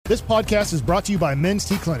This podcast is brought to you by Men's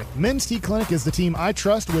T Clinic. Men's T Clinic is the team I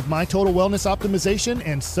trust with my total wellness optimization,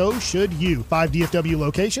 and so should you. 5 DFW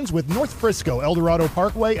locations with North Frisco, El Dorado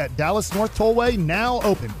Parkway at Dallas North Tollway now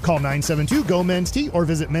open. Call 972-GO-MEN'S-T or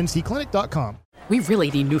visit mensteclinic.com. We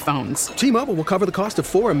really need new phones. T-Mobile will cover the cost of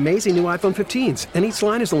 4 amazing new iPhone 15s, and each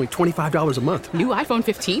line is only $25 a month. New iPhone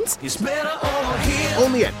 15s? It's better over here.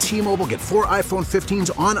 Only at T-Mobile, get 4 iPhone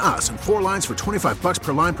 15s on us and 4 lines for $25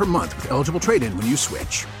 per line per month with eligible trade-in when you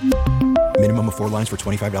switch. Minimum of 4 lines for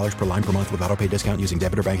 $25 per line per month with autopay discount using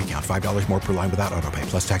debit or bank account. $5 more per line without autopay,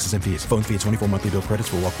 plus taxes and fees. Phone fee at 24 monthly bill credits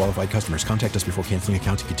for well-qualified customers. Contact us before canceling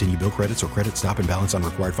account to continue bill credits or credit stop and balance on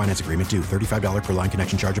required finance agreement due. $35 per line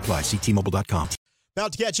connection charge applies. See T-Mobile.com.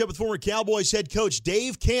 About to catch up with former Cowboys head coach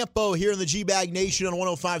Dave Campo here in the G-Bag Nation on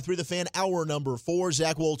 105.3 The Fan. Hour number 4,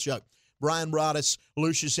 Zach Wolchuk, Brian Broaddus,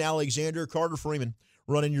 Lucius Alexander, Carter Freeman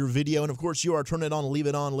running your video. And, of course, you are Turn It On, Leave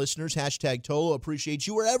It On listeners. Hashtag Tolo. Appreciate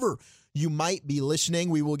you wherever you might be listening.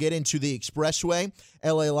 We will get into the Expressway.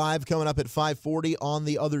 LA Live coming up at 5:40 on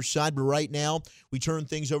the other side. But right now, we turn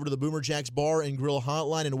things over to the Boomer Jacks Bar and Grill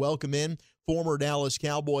Hotline and welcome in former Dallas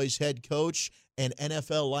Cowboys head coach and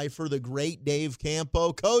NFL lifer, the great Dave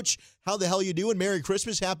Campo. Coach, how the hell you doing? Merry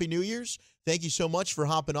Christmas. Happy New Year's. Thank you so much for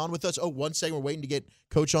hopping on with us. Oh, one second. We're waiting to get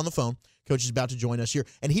Coach on the phone. Coach is about to join us here.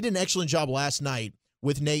 And he did an excellent job last night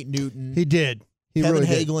with Nate Newton. He did. Kevin really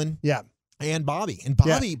Hagelin. did. Yeah. And Bobby. And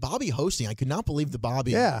Bobby hosting. I could not believe that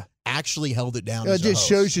Bobby actually held it down. It just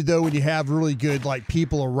shows you, though, when you have really good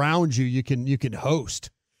people around you, you can host,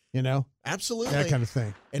 Absolutely. That kind of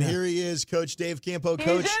thing. And here he is, Coach Dave Campo.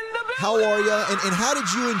 Coach, how are you? And how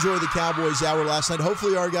did you enjoy the Cowboys hour last night?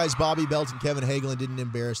 Hopefully our guys Bobby Belt and Kevin Hagelin didn't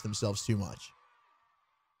embarrass themselves too much.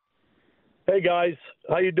 Hey, guys.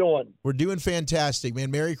 How you doing? We're doing fantastic,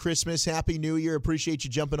 man. Merry Christmas. Happy New Year. Appreciate you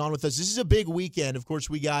jumping on with us. This is a big weekend. Of course,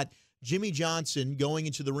 we got Jimmy Johnson going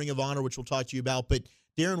into the Ring of Honor, which we'll talk to you about. But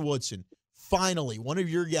Darren Woodson, finally, one of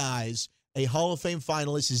your guys, a Hall of Fame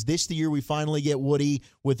finalist. Is this the year we finally get Woody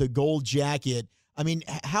with a gold jacket? I mean,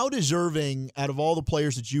 how deserving out of all the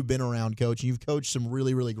players that you've been around, Coach, and you've coached some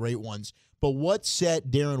really, really great ones, but what set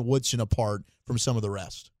Darren Woodson apart from some of the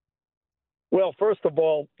rest? Well, first of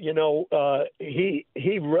all, he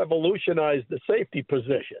revolutionized the safety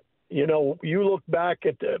position. You look back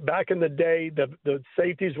in the day, the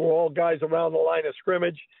safeties were all guys around the line of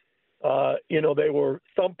scrimmage. They were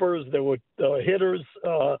thumpers, they were hitters,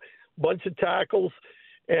 bunch of tackles,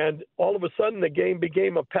 and all of a sudden the game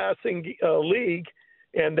became a passing league,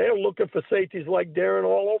 and they're looking for safeties like Darren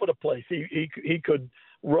all over the place. He could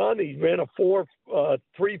run. He ran a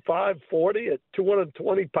 4.35 40 at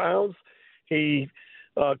 220 pounds. He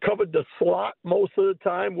covered the slot most of the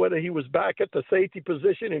time, whether he was back at the safety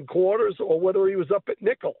position in quarters or whether he was up at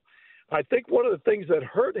nickel. I think one of the things that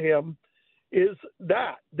hurt him is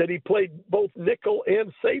that he played both nickel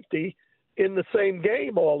and safety in the same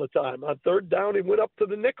game all the time. On third down, he went up to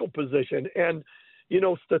the nickel position. And,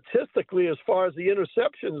 statistically, as far as the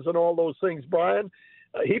interceptions and all those things, Brian,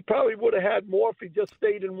 he probably would have had more if he just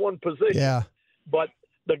stayed in one position. Yeah. But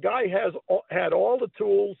the guy had all the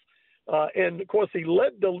tools. And of course, he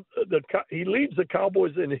leads the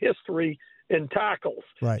Cowboys in history in tackles.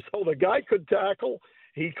 Right. So the guy could tackle.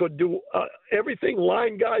 He could do everything.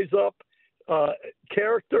 Line guys up.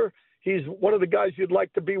 Character. He's one of the guys you'd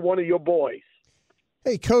like to be one of your boys.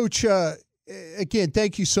 Hey, Coach. Again,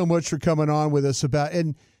 thank you so much for coming on with us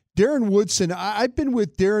and Darren Woodson. I've been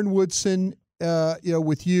with Darren Woodson,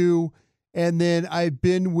 with you, and then I've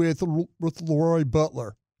been with Leroy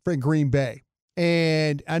Butler from Green Bay.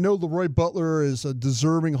 And I know Leroy Butler is a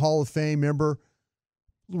deserving Hall of Fame member.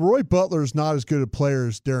 Leroy Butler is not as good a player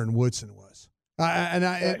as Darren Woodson was. I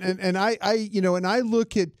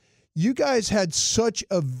look at, you guys had such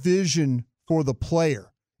a vision for the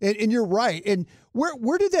player. And you're right. And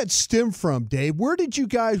where did that stem from, Dave? Where did you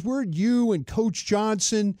and Coach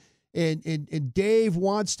Johnson and Dave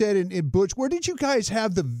Wanstead and Butch, where did you guys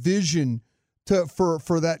have the vision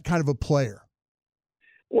for that kind of a player?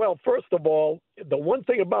 Well, first of all, the one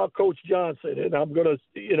thing about Coach Johnson, and I'm going to,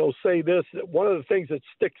 say this, one of the things that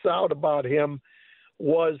sticks out about him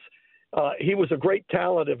was he was a great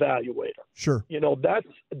talent evaluator. Sure.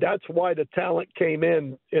 That's why the talent came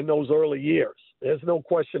in those early years. There's no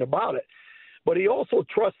question about it. But he also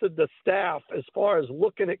trusted the staff as far as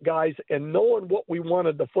looking at guys and knowing what we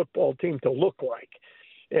wanted the football team to look like.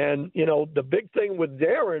 And, the big thing with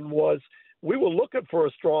Darren was we were looking for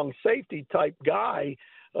a strong safety type guy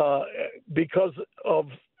because of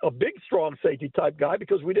a big, strong safety type guy,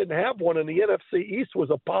 because we didn't have one, and the NFC East was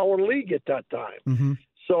a power league at that time. Mm-hmm.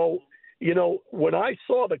 So, when I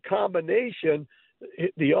saw the combination,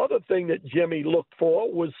 the other thing that Jimmy looked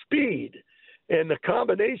for was speed. And the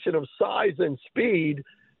combination of size and speed,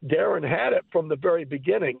 Darren had it from the very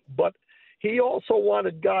beginning. But he also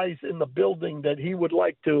wanted guys in the building that he would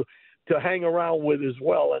like to hang around with as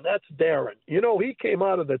well, and that's Darren. You know, he came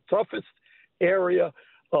out of the toughest area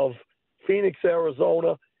of Phoenix,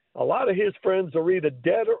 Arizona. A lot of his friends are either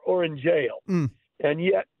dead or in jail. And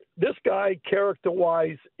yet this guy,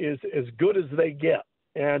 character-wise, is as good as they get.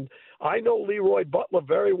 And I know Leroy Butler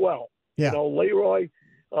very well. Yeah. You know, Leroy,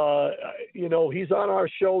 you know, he's on our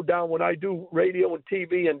show down when I do radio and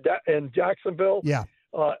TV in Jacksonville. Yeah.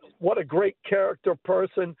 What a great character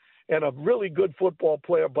person and a really good football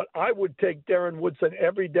player. But I would take Darren Woodson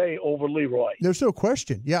every day over Leroy. There's no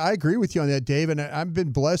question. Yeah, I agree with you on that, Dave. And I've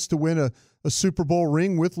been blessed to win a Super Bowl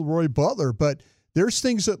ring with Leroy Butler. But there's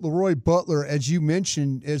things that Leroy Butler, as you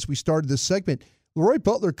mentioned as we started this segment, Leroy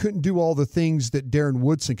Butler couldn't do all the things that Darren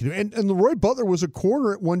Woodson could do. And Leroy Butler was a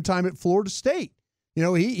corner at one time at Florida State. You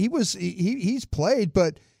know, he's played,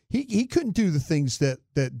 but he couldn't do the things that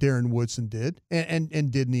Darren Woodson did and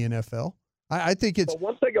did in the NFL. I think it's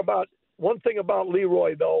one thing about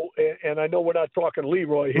Leroy, though, and I know we're not talking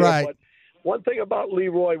Leroy here, right. But one thing about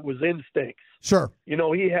Leroy was instincts. Sure. You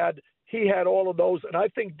know, he had all of those, and I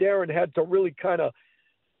think Darren had to really kind of,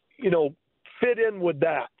 you know, fit in with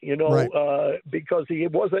that, you know, right. Because he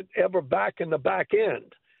wasn't ever back in the back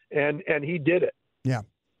end, and he did it. Yeah.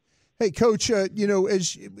 Hey, Coach, you know,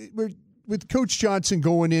 as we're with Coach Johnson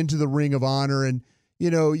going into the Ring of Honor, and you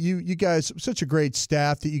know, you guys, such a great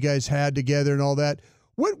staff that you guys had together and all that.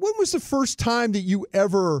 When was the first time that you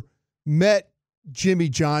ever met Jimmy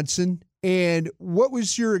Johnson, and what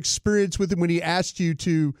was your experience with him when he asked you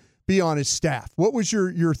to be on his staff? What was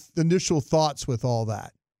your initial thoughts with all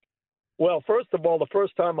that? Well, first of all, the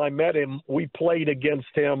first time I met him, we played against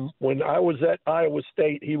him when I was at Iowa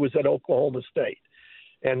State. He was at Oklahoma State.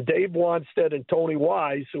 And Dave Wanstead and Tony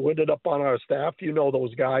Wise, who ended up on our staff, you know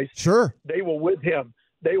those guys. Sure. They were with him.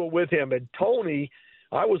 And Tony,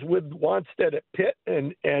 I was with Wanstead at Pitt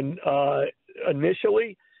and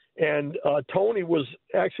initially, and Tony was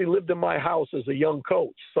actually lived in my house as a young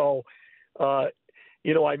coach. So,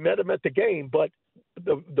 you know, I met him at the game. But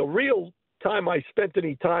the real time I spent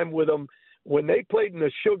any time with him, when they played in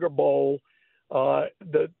the Sugar Bowl,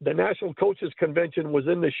 the National Coaches Convention was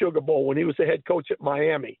in the Sugar Bowl when he was the head coach at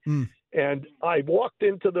Miami. And I walked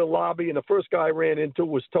into the lobby, and the first guy I ran into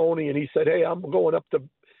was Tony, and he said, "Hey, I'm going up to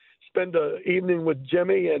spend the evening with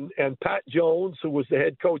Jimmy and Pat Jones, who was the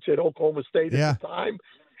head coach at Oklahoma State at the time."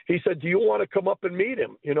 He said, "Do you want to come up and meet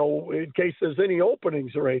him, you know, in case there's any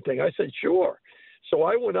openings or anything?" I said, "Sure." So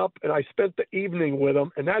I went up, and I spent the evening with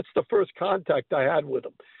him, and that's the first contact I had with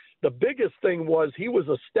him. The biggest thing was he was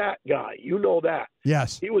a stat guy. You know that.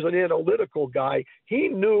 Yes. He was an analytical guy. He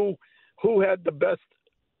knew who had the best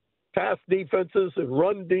pass defenses and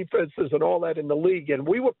run defenses and all that in the league. And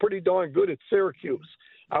we were pretty darn good at Syracuse.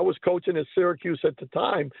 I was coaching at Syracuse at the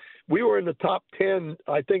time. We were in the top 10,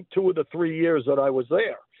 I think, 2 of the 3 years that I was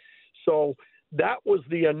there. So that was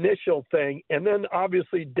the initial thing. And then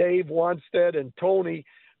obviously Dave Wanstead and Tony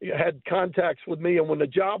had contacts with me, and when the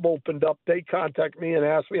job opened up, they contacted me and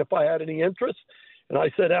asked me if I had any interest, and I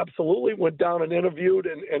said absolutely, went down and interviewed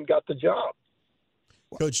and got the job.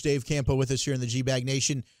 Coach Dave Campo with us here in the G-Bag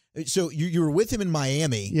Nation. So you were with him in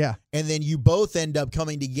Miami, yeah, and then you both end up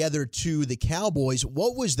coming together to the Cowboys.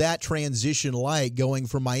 What was that transition like, going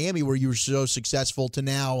from Miami, where you were so successful, to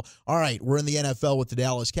now, all right, we're in the NFL with the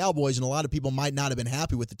Dallas Cowboys, and a lot of people might not have been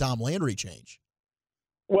happy with the Tom Landry change?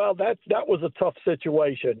 Well, that was a tough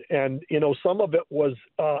situation, and you know, some of it was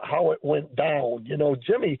how it went down. You know,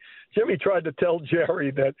 Jimmy tried to tell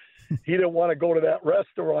Jerry that he didn't want to go to that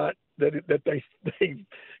restaurant that they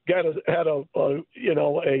had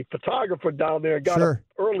a photographer down there and got an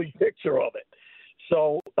early picture of it.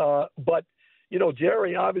 So, but you know,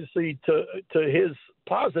 Jerry obviously to his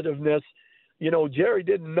positiveness, you know, Jerry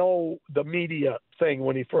didn't know the media thing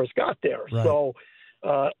when he first got there. Right. So,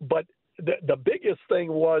 but. The biggest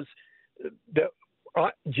thing was that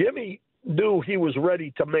Jimmy knew he was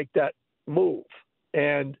ready to make that move.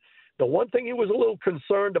 And the one thing he was a little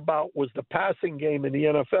concerned about was the passing game in the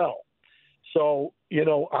NFL. So, you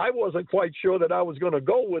know, I wasn't quite sure that I was going to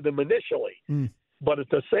go with him initially. But at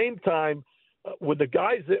the same time, with the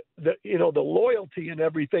guys that, you know, the loyalty and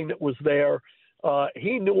everything that was there,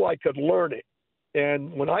 he knew I could learn it.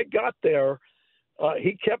 And when I got there,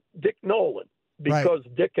 he kept Dick Nolan. Because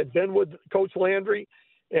Dick had been with Coach Landry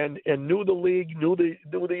and knew the league, knew the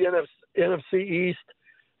NFC East,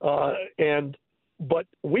 but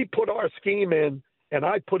we put our scheme in, and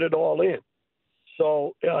I put it all in.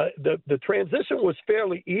 So the transition was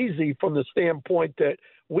fairly easy from the standpoint that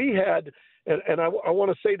we had, and I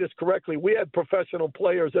want to say this correctly, we had professional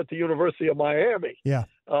players at the University of Miami. Yeah.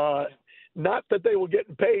 Not that they were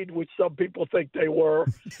getting paid, which some people think they were,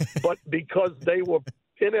 but because they were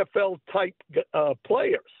NFL-type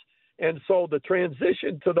players. And so the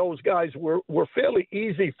transition to those guys were fairly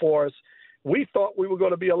easy for us. We thought we were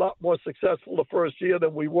going to be a lot more successful the first year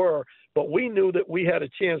than we were, but we knew that we had a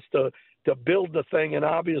chance to build the thing, and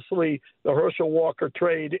obviously the Herschel Walker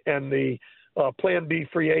trade and the Plan B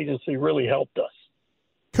free agency really helped us.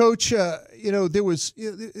 Coach, there was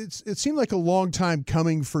it seemed like a long time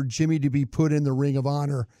coming for Jimmy to be put in the Ring of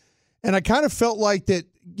Honor, and I kind of felt like that.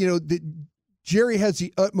 That Jerry has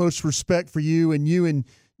the utmost respect for you, and you and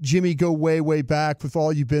Jimmy go way, way back with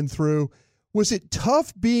all you've been through. Was it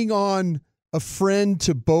tough being on a friend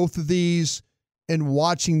to both of these and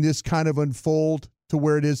watching this kind of unfold to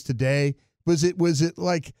where it is today? Was it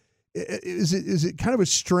like, is it kind of a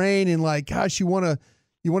strain and like, gosh, you want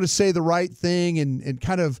to say the right thing and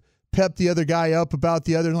kind of pep the other guy up about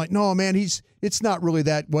the other, and like, no, man, it's not really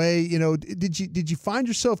that way. Did you find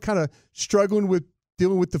yourself kind of struggling with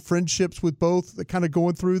dealing with the friendships with both, kind of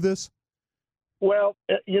going through this? Well,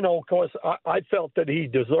 of course, I felt that he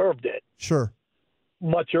deserved it. Sure.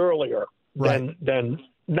 Much earlier right. than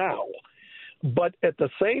now. But at the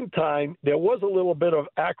same time, there was a little bit of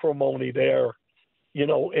acrimony there,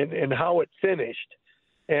 in how it finished.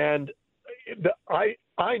 And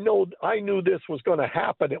I knew this was going to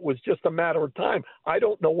happen. It was just a matter of time. I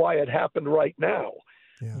don't know why it happened right now.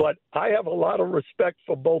 Yeah. But I have a lot of respect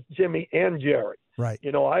for both Jimmy and Jerry. Right.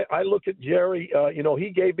 I look at Jerry, he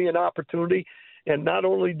gave me an opportunity, and not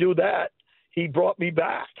only do that, he brought me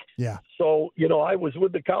back. Yeah. So, I was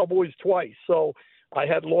with the Cowboys twice. So I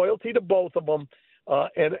had loyalty to both of them.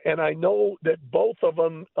 And I know that both of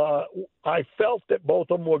them, I felt that both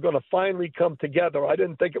of them were going to finally come together. I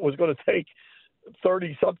didn't think it was going to take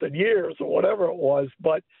 30-something years or whatever it was,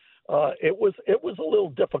 but it was a little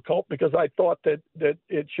difficult because I thought that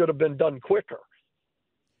it should have been done quicker.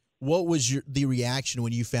 What was the reaction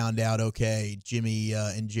when you found out, okay, Jimmy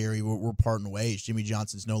and Jerry were parting ways? Jimmy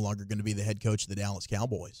Johnson's no longer going to be the head coach of the Dallas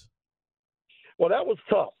Cowboys. Well, that was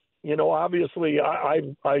tough. Obviously,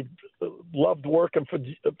 I loved working for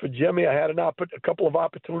Jimmy. I had a couple of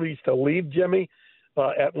opportunities to leave Jimmy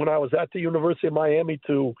when I was at the University of Miami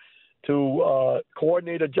to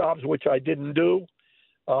coordinator jobs, which I didn't do.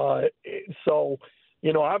 So,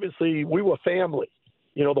 obviously, we were family.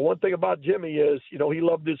 The one thing about Jimmy is, he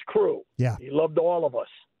loved his crew. Yeah. He loved all of us.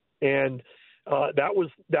 And that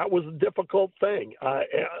was a difficult thing.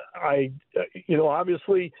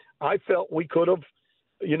 Obviously I felt we could have,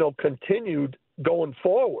 continued going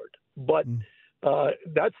forward, but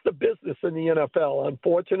that's the business in the NFL.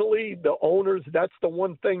 Unfortunately, the owners, that's the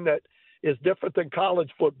one thing that is different than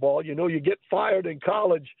college football. You get fired in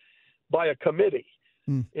college by a committee.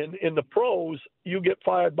 In the pros, you get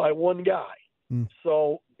fired by one guy.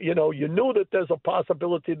 So, you knew that there's a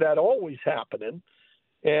possibility of that always happening.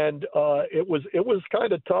 And it was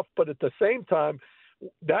kind of tough, but at the same time,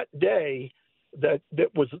 that day that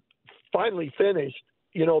was finally finished,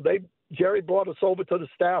 Jerry brought us over to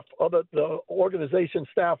the organization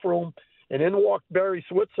staff room, and in walked Barry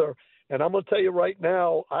Switzer. And I'm going to tell you right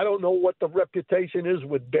now, I don't know what the reputation is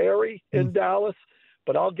with Barry in Dallas,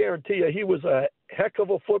 but I'll guarantee you he was a heck of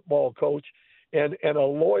a football coach and a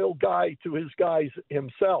loyal guy to his guys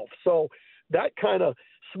himself. So that kind of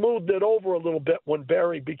smoothed it over a little bit when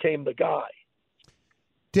Barry became the guy.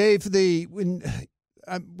 Dave,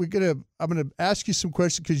 I'm going to ask you some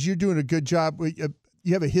questions because you're doing a good job.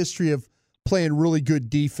 You have a history of playing really good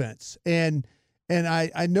defense, and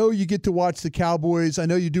I know you get to watch the Cowboys. I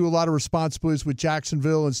know you do a lot of responsibilities with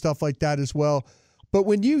Jacksonville and stuff like that as well. But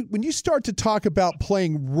when you start to talk about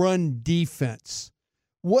playing run defense,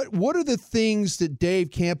 what are the things that Dave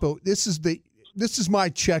Campo? This is my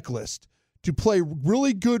checklist to play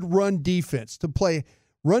really good run defense, to play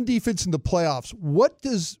run defense in the playoffs. What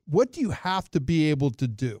do you have to be able to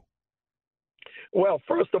do? Well,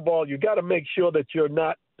 first of all, you got to make sure that you're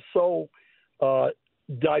not so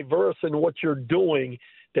diverse in what you're doing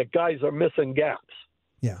that guys are missing gaps.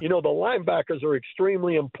 Yeah. The linebackers are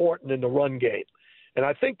extremely important in the run game. And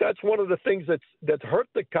I think that's one of the things that's hurt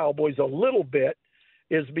the Cowboys a little bit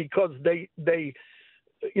is because they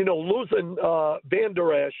losing Van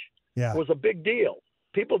Der Esch was a big deal.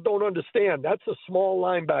 People don't understand. That's a small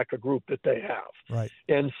linebacker group that they have. Right.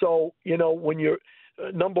 And so, when you're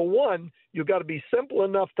number one, you got to be simple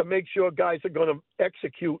enough to make sure guys are going to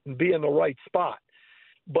execute and be in the right spot.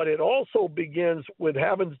 But it also begins with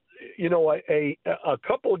having, a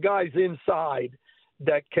couple of guys inside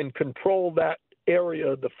that can control that area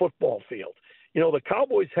of the football field. The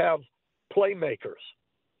Cowboys have playmakers.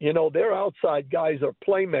 Their outside guys are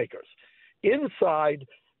playmakers. Inside,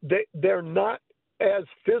 they're not as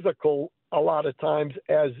physical a lot of times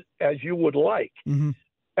as you would like. Mm-hmm.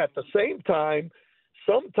 At the same time,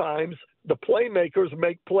 sometimes the playmakers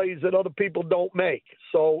make plays that other people don't make.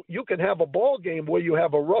 So you can have a ball game where you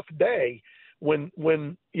have a rough day when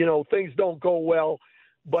things don't go well.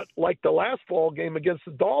 But like the last ball game against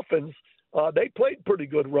the Dolphins, they played pretty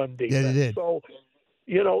good run defense. Yeah, they did. So,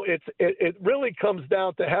 it really comes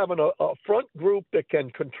down to having a front group that can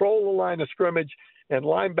control the line of scrimmage and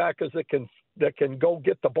linebackers that can go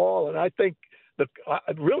get the ball. And I think the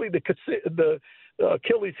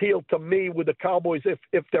Achilles heel to me with the Cowboys,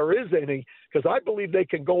 if there is any, because I believe they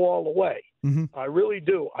can go all the way. Mm-hmm. I really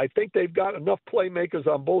do. I think they've got enough playmakers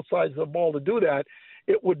on both sides of the ball to do that.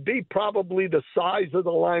 It would be probably the size of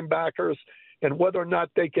the linebackers and whether or not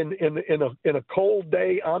they can, in a cold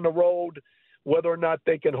day on the road, whether or not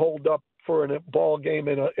they can hold up for a ball game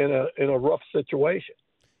in a rough situation.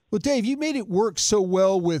 Well, Dave, you made it work so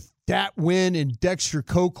well with Dat Wynn and Dexter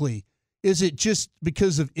Coakley. Is it just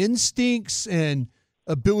because of instincts and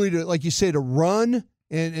ability to, like you say, to run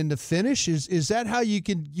and to finish? Is that how you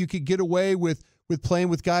could get away with playing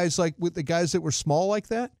with guys with the guys that were small like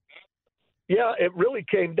that? Yeah, it really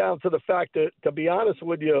came down to the fact that, to be honest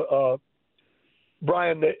with you,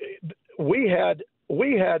 Brian, we had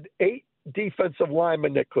 8 defensive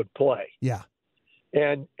linemen that could play. Yeah.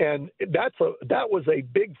 And that was a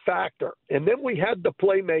big factor. And then we had the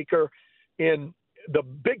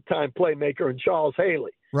big time playmaker in Charles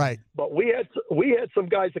Haley. Right. But we had some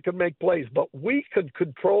guys that could make plays, but we could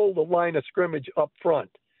control the line of scrimmage up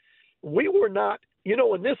front. We were not,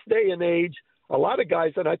 in this day and age, a lot of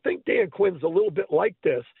guys, and I think Dan Quinn's a little bit like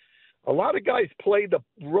this, a lot of guys play the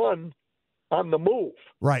run on the move.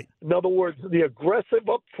 Right. In other words, the aggressive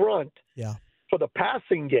up front for the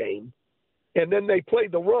passing game, and then they play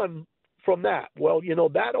the run from that. Well,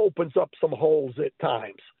 that opens up some holes at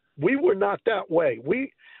times. We were not that way.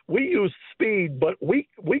 We used speed, but we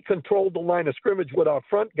controlled the line of scrimmage with our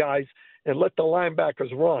front guys and let the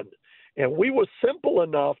linebackers run. And we were simple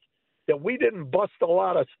enough that we didn't bust a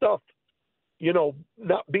lot of stuff,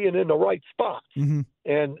 not being in the right spot. Mm-hmm.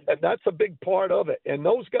 And that's a big part of it. And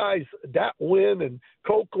those guys, Dat Wynn and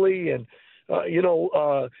Coakley and,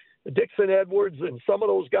 Dixon Edwards and some of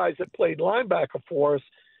those guys that played linebacker for us,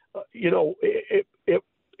 it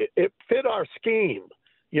fit our scheme.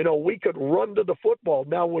 We could run to the football.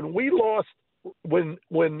 Now, when we lost, when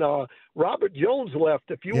Robert Jones left,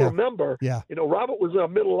 if you remember, Robert was a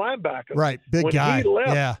middle linebacker. Right, big when guy. He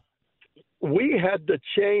left, yeah. We had to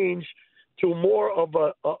change to more of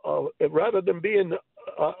a rather than being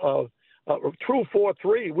a true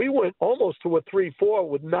 4-3, we went almost to a 3-4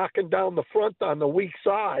 with knocking down the front on the weak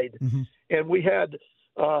side. Mm-hmm. And we had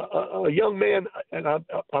a young man, and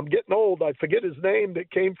I'm getting old, I forget his name, that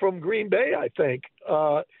came from Green Bay, I think,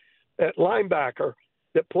 at linebacker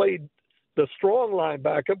that played the strong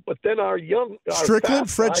linebacker. But then Fred Strickland?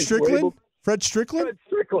 Fred Strickland? Fred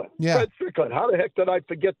Strickland. Yeah. Fred Strickland. How the heck did I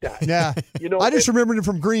forget that? Yeah. I just remembered him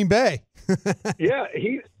from Green Bay. Yeah,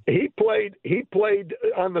 he played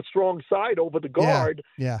on the strong side over the guard,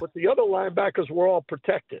 yeah. But the other linebackers were all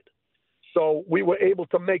protected. So we were able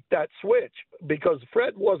to make that switch because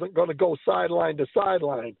Fred wasn't going to go sideline to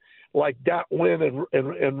sideline like Dat Wynn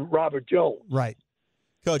and Robert Jones. Right.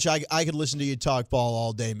 Coach, I could listen to you talk ball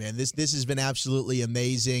all day, man. This has been absolutely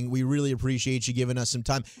amazing. We really appreciate you giving us some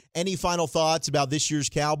time. Any final thoughts about this year's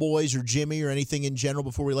Cowboys or Jimmy or anything in general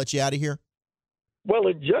before we let you out of here? Well,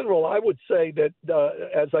 in general, I would say that,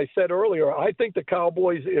 as I said earlier, I think the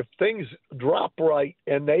Cowboys, if things drop right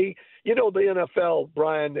and the NFL,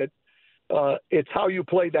 Brian, it's how you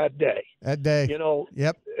play that day. That day.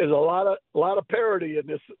 Yep. There's a lot of parity in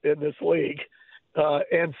this league.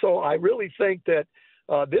 And so I really think that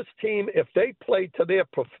this team, if they play to their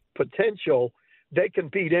potential, they can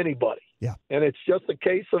beat anybody. Yeah. And it's just a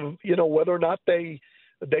case of, whether or not they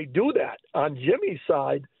do that. On Jimmy's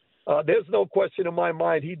side, there's no question in my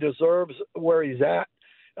mind he deserves where he's at.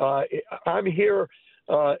 I'm here.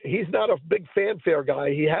 He's not a big fanfare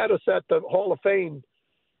guy. He had us at the Hall of Fame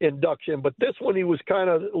induction, but this one he was kind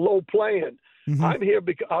of low playing. Mm-hmm. I'm here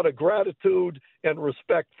out of gratitude and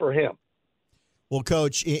respect for him. Well,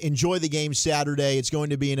 Coach, enjoy the game Saturday. It's going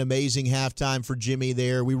to be an amazing halftime for Jimmy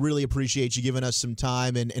there. We really appreciate you giving us some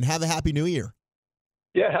time, and have a Happy New Year.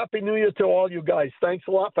 Yeah, Happy New Year to all you guys. Thanks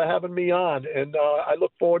a lot for having me on, and I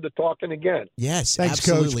look forward to talking again. Yes, thanks,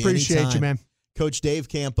 absolutely. Coach. Appreciate Anytime. you, man. Coach Dave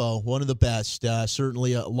Campo, one of the best,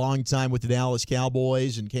 certainly a long time with the Dallas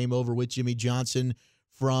Cowboys and came over with Jimmy Johnson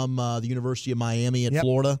from the University of Miami at Yep.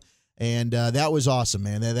 Florida. And that was awesome,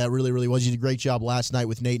 man. That really, really was. You did a great job last night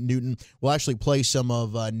with Nate Newton. We'll actually play some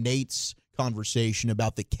of Nate's conversation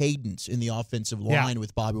about the cadence in the offensive line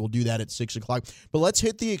with Bobby. We'll do that at 6 o'clock. But let's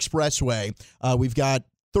hit the Expressway. We've got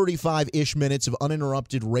 35-ish minutes of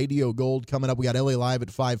uninterrupted radio gold coming up. We got LA Live at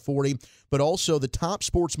 5:40, but also the top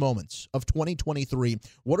sports moments of 2023.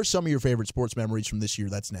 What are some of your favorite sports memories from this year?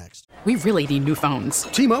 That's next. We really need new phones.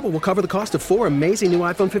 T-Mobile will cover the cost of 4 amazing new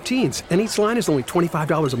iPhone 15s, and each line is only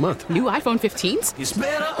 $25 a month. New iPhone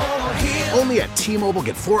 15s? Only at T-Mobile,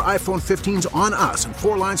 get 4 iPhone 15s on us and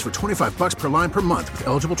 4 lines for $25 per line per month with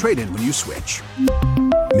eligible trade-in when you switch.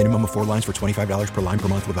 Minimum of 4 lines for $25 per line per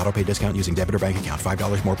month with autopay discount using debit or bank account.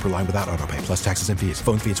 $5 more per line without autopay, plus taxes and fees.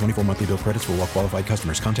 Phone fee at 24 monthly bill credits for well-qualified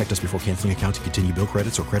customers. Contact us before canceling account to continue bill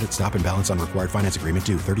credits or credit stop and balance on required finance agreement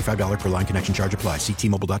due. $35 per line connection charge applies. See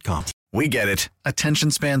T-Mobile.com. We get it.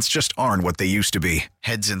 Attention spans just aren't what they used to be.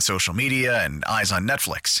 Heads in social media and eyes on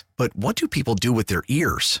Netflix. But what do people do with their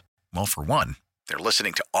ears? Well, for one, they're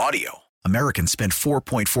listening to audio. Americans spend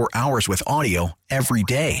 4.4 hours with audio every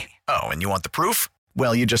day. Oh, and you want the proof?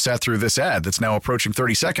 Well, you just sat through this ad that's now approaching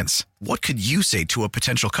 30 seconds. What could you say to a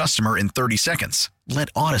potential customer in 30 seconds? Let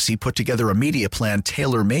Odyssey put together a media plan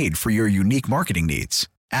tailor-made for your unique marketing needs.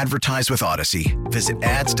 Advertise with Odyssey. Visit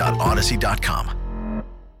ads.odyssey.com.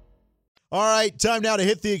 All right, time now to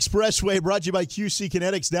hit the Expressway, brought to you by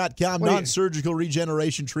QCkinetics.com, non-surgical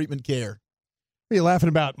regeneration treatment care. Are you laughing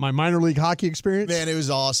about my minor league hockey experience? Man, it was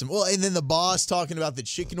awesome. Well, and then the boss talking about the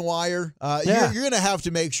chicken wire. You're going to have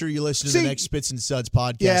to make sure you listen to the next Spits and Suds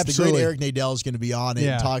podcast. Yeah, absolutely. The great Eric Nadel is going to be on it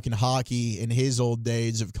and talking hockey in his old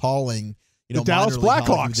days of calling the Dallas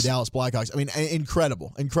Blackhawks. The Dallas Blackhawks. I mean,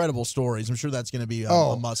 incredible stories. I'm sure that's going to be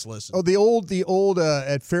a must listen. Oh, the old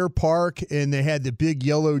at Fair Park, and they had the big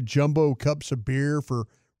yellow jumbo cups of beer for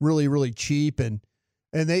really, really cheap, and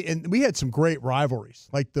we had some great rivalries.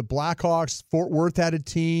 Like the Blackhawks, Fort Worth had a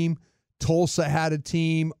team, Tulsa had a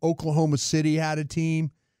team, Oklahoma City had a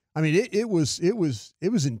team. I mean, it was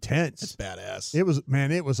intense. That's badass. It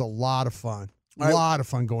was a lot of fun. A lot of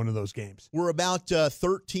fun going to those games. We're about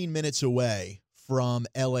 13 minutes away from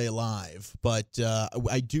LA Live, but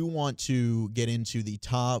I do want to get into the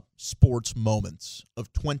top sports moments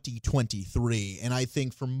of 2023, and I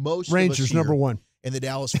think for most Rangers of us here, number one in the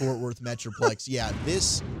Dallas-Fort Worth Metroplex. Yeah,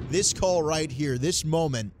 this call right here, this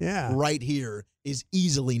moment right here is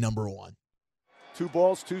easily number one. 2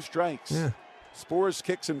 balls, 2 strikes. Yeah. Spores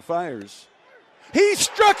kicks and fires. He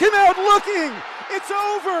struck him out looking. It's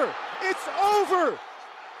over. It's over.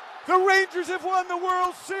 The Rangers have won the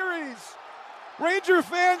World Series. Ranger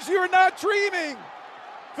fans, you're not dreaming.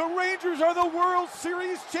 The Rangers are the World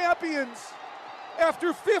Series champions.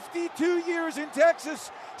 After 52 years in Texas,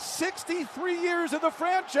 63 years of the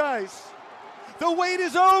franchise. The wait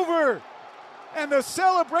is over, and the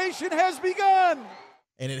celebration has begun.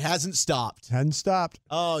 And it hasn't stopped. Hadn't stopped.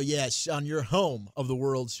 Oh, yes, on your home of the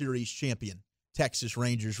World Series champion, Texas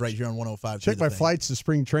Rangers, right here on 105. Check my flights to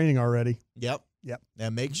spring training already. Yep.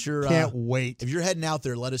 And make sure. Can't wait. If you're heading out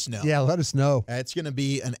there, let us know. Yeah, let us know. It's going to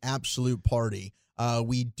be an absolute party.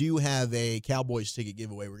 We do have a Cowboys ticket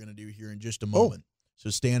giveaway we're going to do here in just a moment. So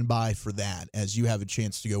stand by for that as you have a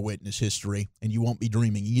chance to go witness history, and you won't be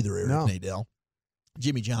dreaming either, Eric Nadel.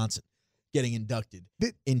 Jimmy Johnson getting inducted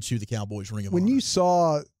into the Cowboys Ring of Honor. When you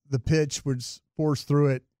saw the pitch was forced through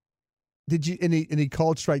it, did you and he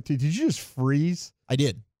called strike 2? Did you just freeze? I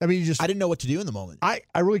did. I mean, I didn't know what to do in the moment. I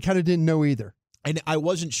really kind of didn't know either. And I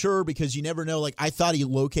wasn't sure because you never know. Like, I thought he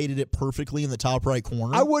located it perfectly in the top right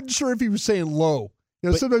corner. I wasn't sure if he was saying low. You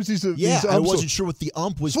know, sometimes these I wasn't sure what the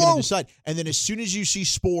ump was going to decide. And then as soon as you see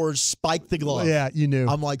Spores spike the glove, you knew.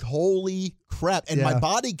 I'm like, holy crap. And my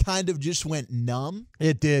body kind of just went numb.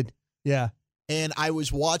 It did. Yeah. And I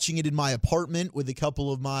was watching it in my apartment with a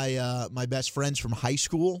couple of my my best friends from high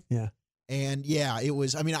school. Yeah. And, it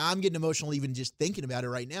was – I mean, I'm getting emotional even just thinking about it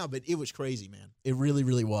right now, but it was crazy, man. It really,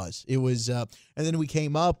 really was. It was and then we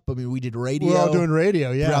came up. I mean, we did radio. We were all doing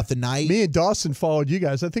radio, throughout the night. Me and Dawson followed you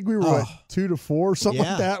guys. I think we were, 2 to 4 or something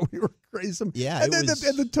like that. We were crazy. Yeah. And then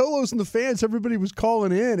the Tolos and the fans, everybody was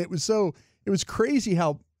calling in. It was crazy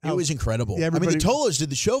how it was incredible. Yeah, I mean, the Tolos did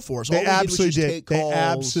the show for us. They absolutely did. They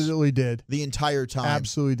absolutely did. The entire time.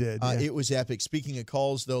 Absolutely did. Yeah. It was epic. Speaking of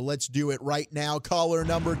calls, though, let's do it right now. Caller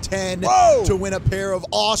number 10 Whoa! To win a pair of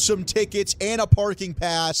awesome tickets and a parking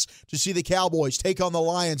pass to see the Cowboys take on the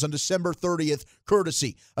Lions on December 30th,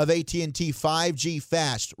 courtesy of AT&T 5G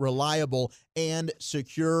Fast, reliable, and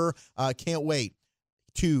secure. Can't wait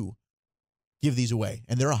to give these away.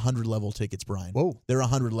 And they're 100-level tickets, Brian. Whoa. They're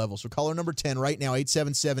 100 level. So caller number 10 right now,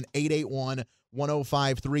 877-881-1051.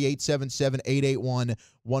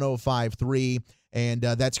 877-881-1053. And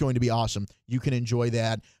that's going to be awesome. You can enjoy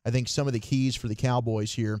that. I think some of the keys for the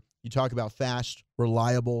Cowboys here, you talk about fast,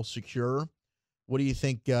 reliable, secure. What do you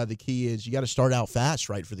think the key is? You got to start out fast,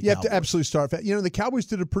 right, for the Cowboys? You have to absolutely start fast. The Cowboys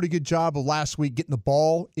did a pretty good job of last week getting the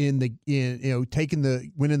ball winning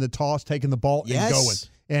the toss, taking the ball and going.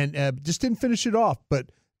 And just didn't finish it off,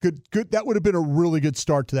 but good. That would have been a really good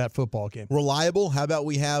start to that football game. Reliable. How about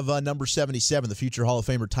we have number 77, the future Hall of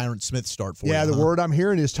Famer Tyron Smith, start for you? Yeah, the word I'm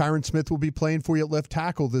hearing is Tyron Smith will be playing for you at left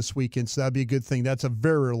tackle this weekend, so that'd be a good thing. That's a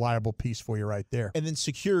very reliable piece for you right there. And then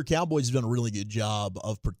secure. Cowboys have done a really good job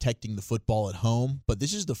of protecting the football at home, but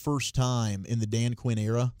this is the first time in the Dan Quinn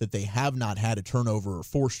era that they have not had a turnover or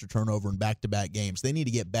forced a turnover in back-to-back games. They need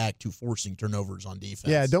to get back to forcing turnovers on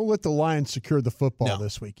defense. Yeah, don't let the Lions secure the football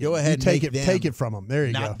this weekend. Go ahead and take it from them. There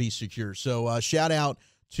you go. Not be secure. So shout out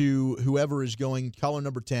to whoever is going, caller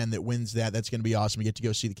number 10 that wins that. That's going to be awesome. You get to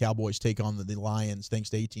go see the Cowboys take on the Lions thanks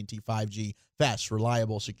to AT&T 5G. Fast,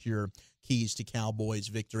 reliable, secure keys to Cowboys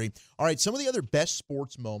victory. All right, some of the other best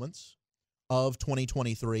sports moments of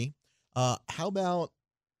 2023. How about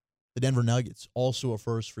the Denver Nuggets? Also a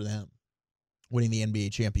first for them, winning the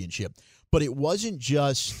NBA championship. But it wasn't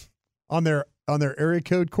just on their area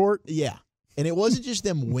code court. Yeah. And it wasn't just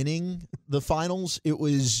them winning the finals. It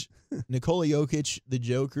was Nikola Jokic, the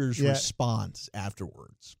Joker's response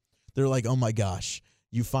afterwards. They're like, oh, my gosh,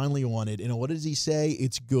 you finally won it. And what does he say?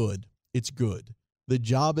 It's good. It's good. The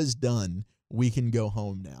job is done. We can go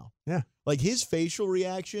home now. Yeah. Like his facial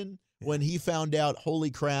reaction when he found out,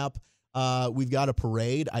 holy crap, we've got a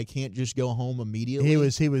parade. I can't just go home immediately. He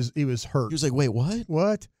was hurt. He was like, wait, what?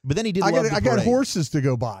 What? But then he did love the parade. I got horses to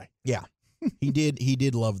go by. Yeah. He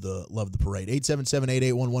did love the parade.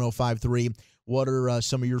 877-881-1053. What are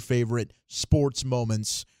some of your favorite sports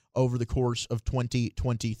moments over the course of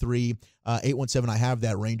 2023? 817, I have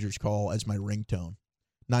that Rangers call as my ringtone.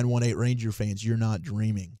 918 Ranger fans, you're not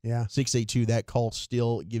dreaming. Yeah. 682, that call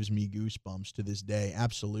still gives me goosebumps to this day.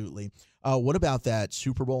 Absolutely. What about that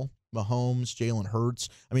Super Bowl? Mahomes, Jalen Hurts.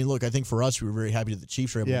 I mean, look, I think for us, we were very happy that the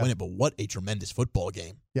Chiefs were able to win it, but what a tremendous football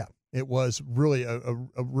game. Yeah. It was really a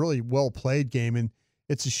really well-played game, and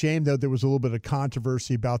it's a shame, though, there was a little bit of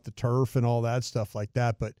controversy about the turf and all that stuff like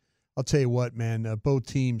that, but I'll tell you what, man, both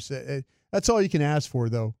teams, that's all you can ask for,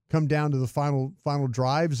 though. Come down to the final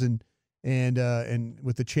drives and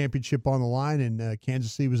with the championship on the line, and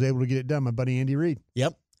Kansas City was able to get it done, my buddy Andy Reid.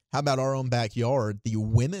 Yep. How about our own backyard, the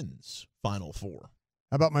women's Final Four?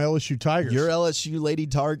 How about my LSU Tigers? Your LSU Lady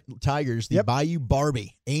Tigers, the Bayou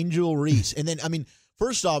Barbie, Angel Reese. And then, I mean,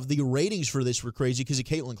 first off, the ratings for this were crazy because of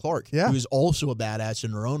Caitlin Clark, who is also a badass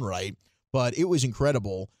in her own right. But it was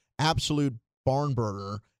incredible. Absolute barn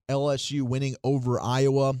burner. LSU winning over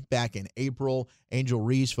Iowa back in April. Angel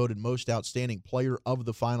Reese voted most outstanding player of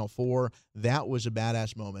the Final Four. That was a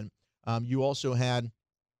badass moment. You also had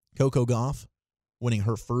Coco Gauff winning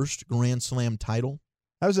her first Grand Slam title.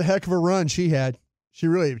 That was a heck of a run she had. She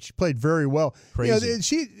played very well. Crazy.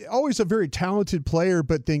 She always a very talented player,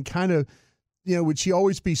 but then kind of, would she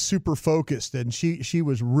always be super focused? And she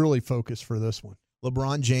was really focused for this one.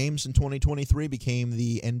 LeBron James in 2023 became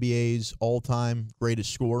the NBA's all-time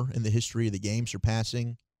greatest scorer in the history of the game,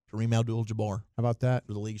 surpassing Kareem Abdul-Jabbar. How about that?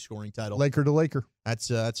 For the league scoring title. Laker to Laker. That's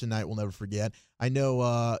a night we'll never forget. I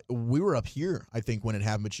know we were up here, I think, when it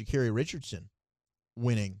happened, but Sha'Carri Richardson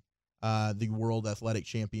winning the World Athletic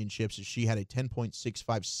Championships as she had a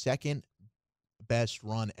 10.65 second best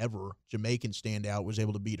run ever. Jamaican standout was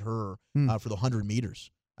able to beat her for the 100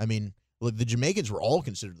 meters. I mean, look, the Jamaicans were all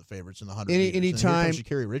considered the favorites in the 100 meters. Anytime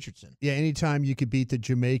Sha'Carri Richardson. Yeah, anytime you could beat the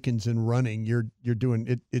Jamaicans in running, you're doing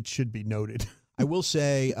it. It should be noted. I will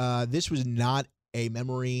say this was not a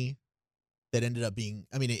memory that ended up being,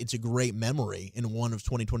 I mean, it's a great memory in one of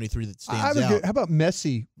 2023 that stands out. How about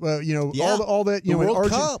Messi? All that, the World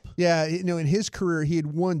Cup. Yeah, in his career, he had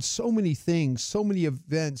won so many things, so many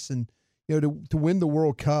events, and to win the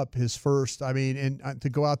World Cup, his first, I mean, and to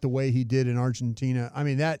go out the way he did in Argentina, I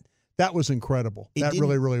mean, that was incredible. That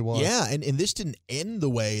really, really was. Yeah, and this didn't end the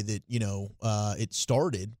way that, it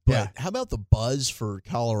started. But how about the buzz for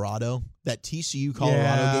Colorado? That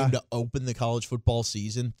TCU-Colorado game to open the college football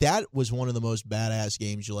season. That was one of the most badass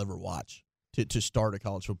games you'll ever watch to start a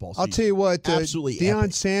college football season. I'll tell you what, absolutely Deion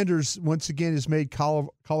epic. Sanders, once again, has made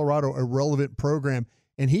Colorado a relevant program.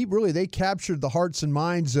 And they captured the hearts and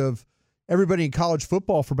minds of everybody in college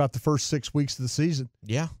football for about the first 6 weeks of the season.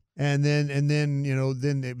 Yeah. And then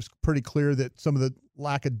it was pretty clear that some of the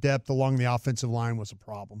lack of depth along the offensive line was a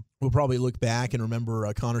problem. We'll probably look back and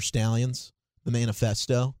remember Connor Stallions, the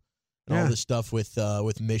manifesto, and all this stuff with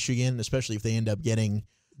Michigan, especially if they end up getting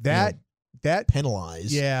that.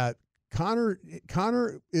 penalized. Yeah, Connor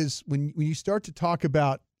is when you start to talk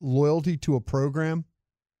about loyalty to a program,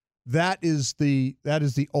 that is the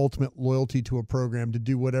ultimate loyalty to a program, to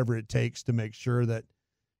do whatever it takes to make sure that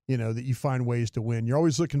that you find ways to win. You're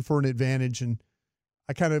always looking for an advantage, and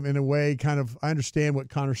I kind of, in a way, I understand what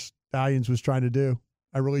Connor Stallions was trying to do.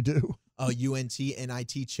 I really do. Oh, UNT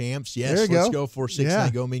NIT champs. Yes, there you let's go. go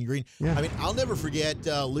 4-6 go Mean Green. Yeah. I mean, I'll never forget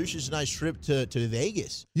Lucius and I's trip to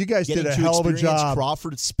Vegas. You guys Getting did a to hell of a experience job.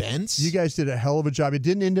 Crawford Spence. You guys did a hell of a job. It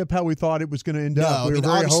didn't end up how we thought it was going to end up. We were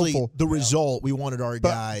very obviously, hopeful. the result, we wanted our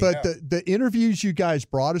guy. But the interviews you guys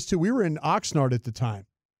brought us to, we were in Oxnard at the time,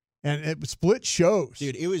 and it was split shows.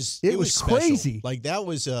 Dude, it was special. Crazy. Like that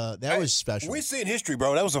was special. We see in history,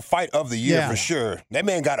 bro. That was a fight of the year for sure. That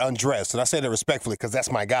man got undressed, and I say that respectfully because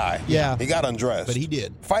that's my guy. Yeah, he got undressed, but he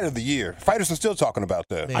did. Fight of the year. Fighters are still talking about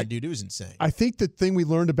that. Man, dude, it was insane. I think the thing we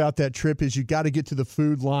learned about that trip is you got to get to the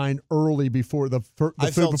food line early before before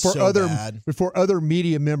other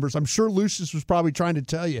media members. I'm sure Lucius was probably trying to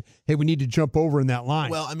tell you, hey, we need to jump over in that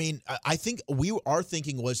line. Well, I mean, I think our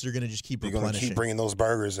thinking was they're going to just keep replenishing. They're going to keep bringing those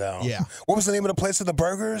burgers out. Yeah. What was the name of the place of the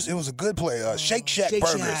burgers? It was a good place. Shake Shack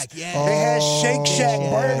Burgers. Shack, yeah. They had Shake Shack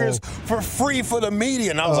Burgers for free for the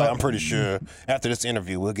media. And I was like, I'm pretty sure after this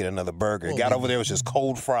interview, we'll get another burger. Got over there, it was just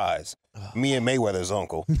cold fries. Me and Mayweather's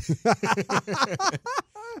uncle.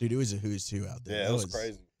 Dude, it was a who's who out there. Yeah, it was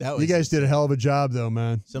crazy. You guys did a hell of a job, though,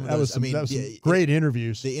 man. That was some great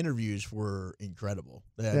interviews. The interviews were incredible.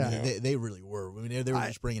 They really were. I mean, they were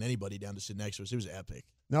just bringing anybody down to sit next to us. It was epic.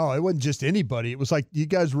 No, it wasn't just anybody. It was like you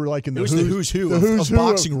guys were like in the who's who of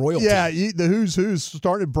boxing royalty. Yeah, the who's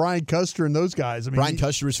starting at Brian Custer and those guys. I mean, Brian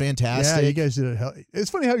Custer was fantastic. Yeah, you guys did a hell. It's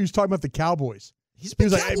funny how he was talking about the Cowboys. He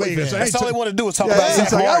was like, that's all they want to do is talk about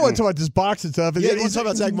Zach Martin. I want to talk about this boxing stuff. Yeah, he wants to talk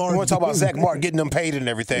about Zach Martin. We want to talk about Zach Martin getting them paid and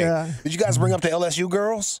everything. Yeah. Did you guys bring up the LSU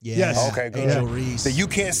girls? Yes. Okay, good. Angel Reese. The You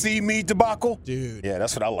Can't See Me debacle? Dude. Yeah,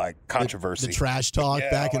 that's what I like. Controversy. The trash talk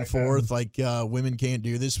back and forth, like women can't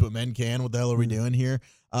do this, but men can. What the hell are we doing here?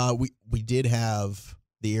 We did have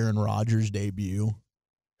the Aaron Rodgers debut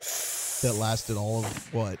that lasted all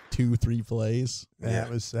of 2-3 plays.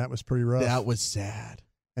 That was pretty rough. That was sad.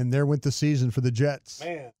 And there went the season for the Jets.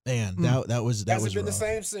 Man, that was hasn't been rough. the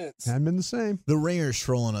same since. Hadn't been the same. The Ringer's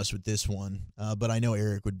trolling us with this one, but I know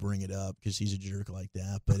Eric would bring it up because he's a jerk like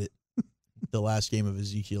that. But the last game of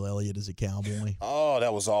Ezekiel Elliott as a Cowboy. Oh,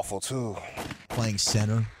 that was awful too. Playing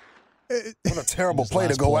center. What a terrible play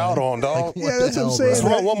to go out on, dog. Yeah, that's what I'm saying. Let's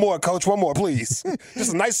run one more, Coach. One more, please.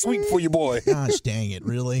 Just a nice sweep for you, boy. Gosh dang it,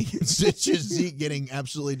 really? It's just Zeke getting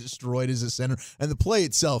absolutely destroyed as a center. And the play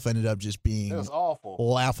itself ended up just being awful.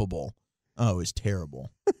 Laughable. Oh, it was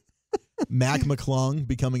terrible. Mac McClung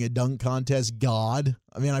becoming a dunk contest god.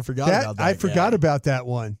 I mean, I forgot about that. I forgot about that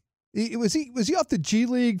one. Was he off the G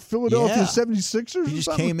League Philadelphia 76ers? He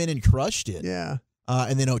just came in and crushed it. Yeah.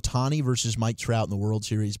 And then Ohtani versus Mike Trout in the World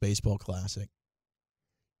Series Baseball Classic.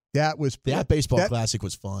 That baseball classic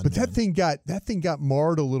was fun. But that thing got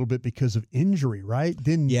marred a little bit because of injury, right?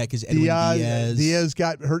 Because Edwin Diaz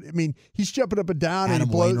got hurt. I mean, he's jumping up and down. Adam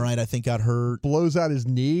and Wainwright, I think, got hurt. Blows out his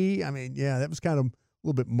knee. I mean, that was kind of a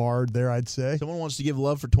little bit marred there, I'd say. Someone wants to give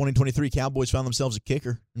love for 2023. Cowboys found themselves a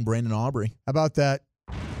kicker in Brandon Aubrey. How about that?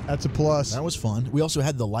 That's a plus. That was fun. We also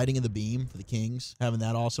had the lighting of the beam for the Kings, having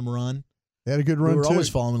that awesome run. They had a good run, We were too. always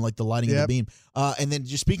following the lighting of the beam. And then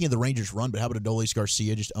just speaking of the Rangers run, but how about Adolis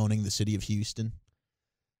Garcia just owning the city of Houston?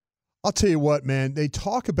 I'll tell you what, man. They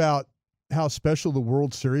talk about how special the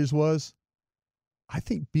World Series was. I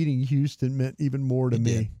think beating Houston meant even more to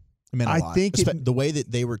me. It meant a lot. I think the way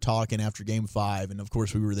that they were talking after Game 5, and of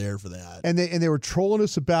course we were there for that. And they were trolling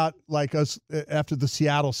us about us after the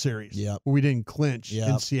Seattle series, where we didn't clinch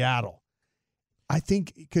in Seattle. I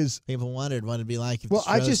think because people wondered what it'd be like if the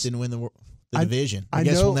Astros didn't win the division. I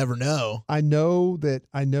guess we'll never know. I know that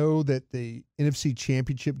the NFC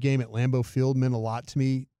Championship game at Lambeau Field meant a lot to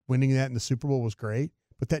me. Winning that in the Super Bowl was great,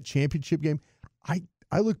 but that championship game,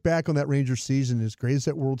 I look back on that Rangers season, as great as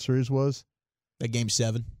that World Series was. That Game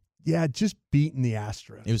 7. Yeah, just beating the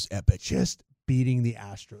Astros. It was epic. Just beating the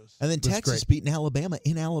Astros. And then Texas beating Alabama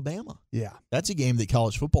in Alabama. Yeah. That's a game that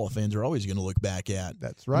college football fans are always going to look back at.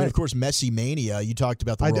 That's right. I mean, of course, Messi Mania, you talked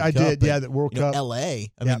about the World Cup. I did, the World Cup.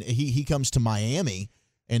 L.A., I mean, he comes to Miami,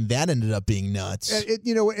 and that ended up being nuts.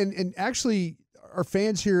 And actually, our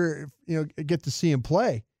fans here, get to see him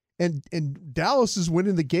play. And Dallas is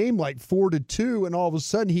winning the game like 4-2, and all of a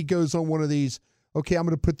sudden he goes on one of these, okay, I'm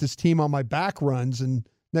going to put this team on my back runs, and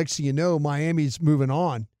next thing you know, Miami's moving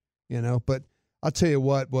on, But I'll tell you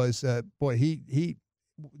what was, he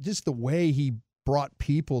just the way he brought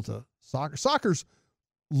people to soccer. Soccer's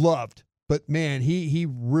loved, But, man, he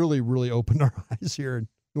really, really opened our eyes here in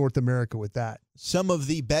North America with that. Some of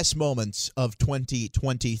the best moments of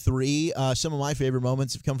 2023. Some of my favorite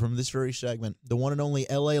moments have come from this very segment. The one and only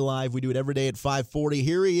LA Live. We do it every day at 5:40.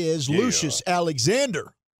 Here he is, Lucius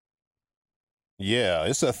Alexander. Yeah,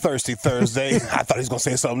 it's a Thirsty Thursday. I thought he was going to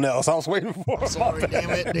say something else. I was waiting for it. Sorry, damn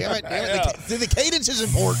it. The cadence is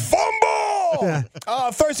important.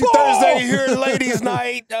 Fumble! Thirsty Thursday here at Ladies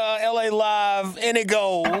Night, LA Live, and it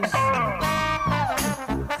goes.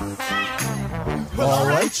 All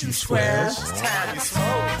right, you squares. Time to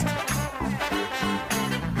smoke.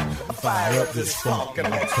 Fire up this funk and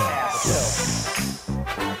let's have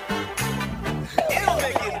it'll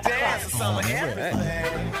make you dance to some of everything.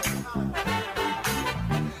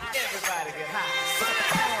 Everybody get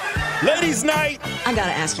high. Ladies Night. I got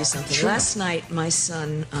to ask you something. Sure. Last night, my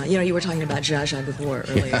son, you were talking about Zsa Zsa Gabor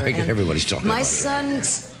earlier. Yeah, everybody's talking about it. My son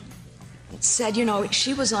said,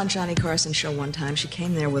 she was on Johnny Carson's show one time. She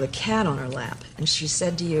came there with a cat on her lap, and she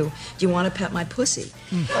said to you, "Do you want to pet my pussy?"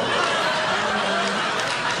 And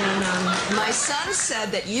my son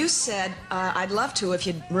said that you said, "I'd love to if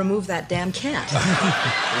you'd remove that damn cat." I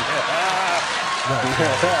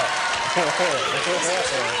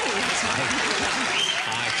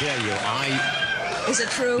tell you, Is it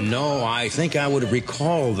true? No, I think I would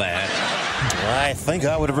recall that. I think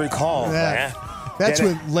I would have recalled that. That's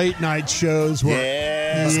when late night shows were.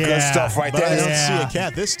 That's good stuff right there. I don't see a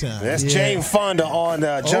cat this time. That's Jane Fonda on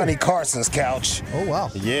Johnny Carson's couch. Oh,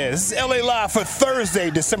 wow. Yeah, this is LA Live for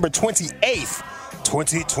Thursday, December 28th,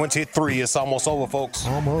 2023. It's almost over, folks.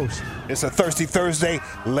 Almost. It's a Thirsty Thursday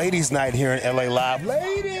ladies' night here in LA Live.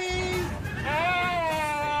 Ladies!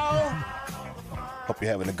 Ow! Hope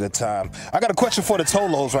you're having a good time. I got a question for the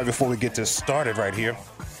Tolos right before we get this started right here.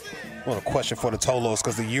 I want a question for the Tolos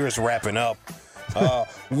because the year is wrapping up.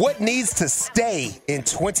 What needs to stay in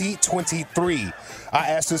 2023? I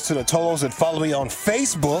asked this to the Tolos that follow me on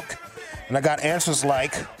Facebook, and I got answers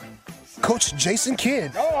like Coach Jason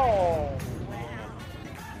Kidd. Oh!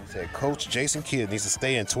 He said Coach Jason Kidd needs to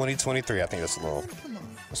stay in 2023. I think that's a little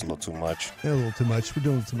too much. Yeah, a little too much. We're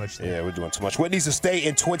doing too much there. Yeah, we're doing too much. What needs to stay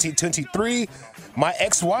in 2023? My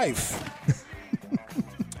ex-wife.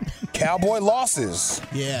 Cowboy losses.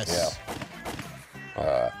 Yes.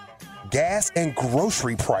 Yeah. Gas and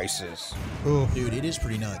grocery prices. Ooh. Dude, it is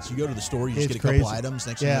pretty nuts. You go to the store, you just get a crazy. couple items,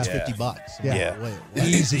 next thing it's $50. Yeah.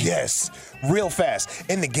 Easy. Yes. Real fast.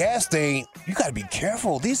 And the gas thing, you got to be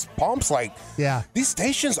careful. These pumps, these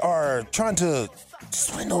stations are trying to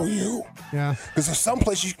swindle you. Yeah. Because there's some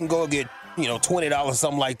places you can go get, $20,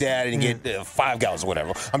 something like that, and get 5 gallons or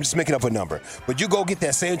whatever. I'm just making up a number. But you go get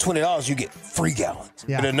that same $20, you get 3 gallons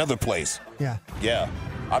at another place. Yeah. Yeah.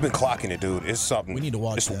 I've been clocking it, dude. It's something. We need to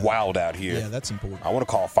watch It's that. wild out here. Yeah, that's important. I want to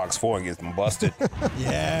call Fox 4 and get them busted.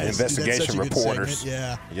 Yeah. Investigation reporters.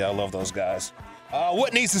 Yeah. Yeah, I love those guys.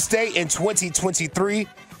 What needs to stay in 2023?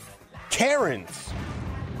 Karens.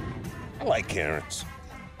 I like Karens.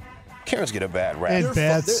 Karens get a bad rap. And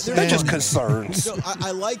They're They're just concerns.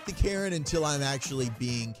 I like the Karen until I'm actually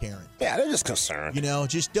being Karen. Yeah, they're just concerned.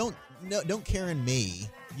 Just don't Karen me.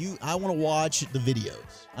 I want to watch the videos.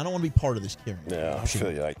 I don't want to be part of this Karen. Yeah, I feel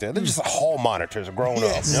you like that. They're just hall monitors growing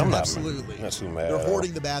yes, up. absolutely. Not too mad. They're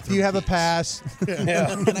hoarding the bathroom. Do you have a pass? Yeah.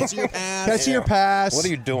 Can I see your pass? Can I see your pass? What are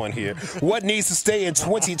you doing here? What needs to stay in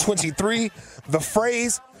 2023? The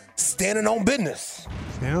phrase standing on business.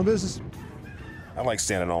 Stand on business. I like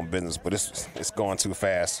standing on business, but it's going too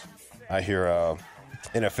fast. I hear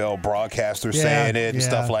NFL broadcasters saying it and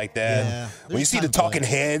stuff like that. Yeah. When you see the talking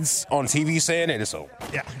heads on TV saying it, it's over.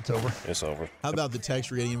 Yeah, it's over. It's over. How about the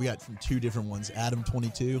text we're getting? We got from 2 different ones.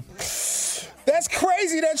 Adam22. That's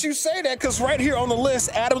crazy that you say that, because right here on the list,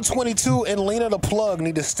 Adam22 and Lena the Plug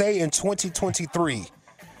need to stay in 2023.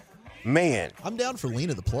 Man, I'm down for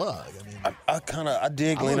Lena the Plug. I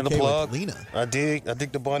dig I'm Lena okay the Plug. with Lena. I dig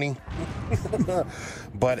the bunny.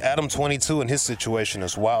 But Adam22 and his situation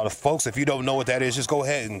is wild. Folks, if you don't know what that is, just go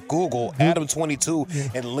ahead and Google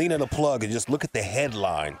Adam22 and Lena the Plug and just look at the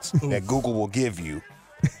headlines that Google will give you.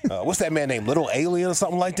 What's that man named? Little Alien or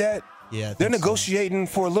something like that? Yeah. They're negotiating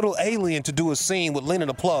for a Little Alien to do a scene with Lena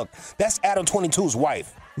the Plug. That's Adam22's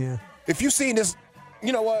wife. Yeah. If you've seen this,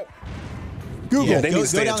 you know what? Google. Yeah, they need to Go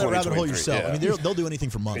stay down in that rabbit hole 2023. yourself. Yeah. They'll do anything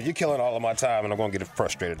for money. You're killing all of my time, and I'm going to get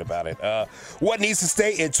frustrated about it. What needs to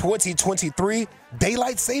stay in 2023?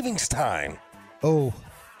 Daylight savings time. Oh.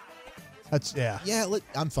 Yeah,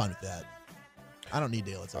 I'm fine with that. I don't need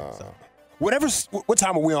daylight savings time. What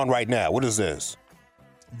time are we on right now? What is this?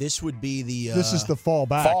 This would be the... this is the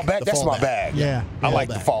fallback. Fallback? That's my bag. Yeah. I like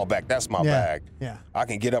the fallback. That's my bag. Yeah. I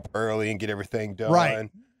can get up early and get everything done. Right.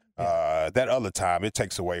 That other time, it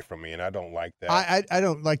takes away from me, and I don't like that. I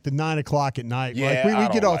don't like the 9 o'clock at night. Yeah, like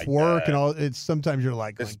we get off like work that. and all. It's sometimes you're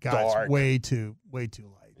like, It's my God, dark. it's way too late.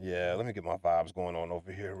 Yeah, let me get my vibes going on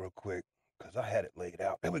over here real quick because I had it laid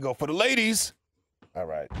out. Here we go for the ladies. All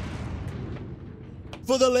right.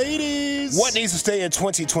 For the ladies. What needs to stay in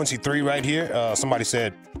 2023 right here? Somebody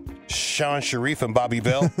said Sean Sharif and Bobby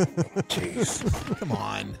Bell. Jeez. Come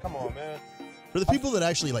on. Come on, man. For the people that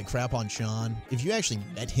actually like crap on Sean, if you actually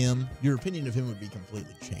met him, your opinion of him would be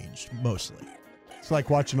completely changed, mostly. It's like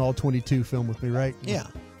watching all 22 film with me, right? Yeah.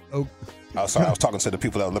 Oh. I was talking to the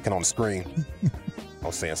people that were looking on the screen. I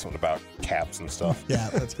was saying something about caps and stuff. Yeah,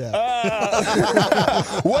 that's cap.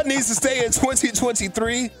 What needs to stay in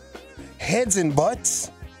 2023? Heads and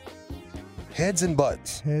butts. Heads and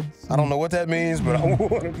butts. I don't know what that means, but I want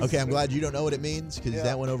to. Okay, I'm glad you don't know what it means because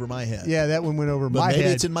that went over my head. Yeah, that one went over But my maybe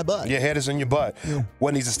head. it's in my butt. Your head is in your butt. Yeah.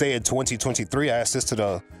 What needs to stay in 2023? I asked this to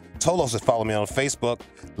the Tolos that follow me on Facebook.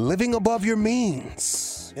 Living above your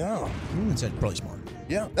means. Yeah. That's probably smart.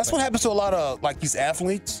 Yeah. That's what happens to a lot of like these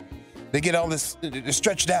athletes. They get all this, they're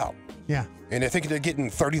stretched out. Yeah. And they think they're getting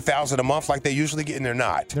 $30,000 a month like they usually get, and they're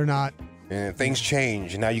not. They're not. And things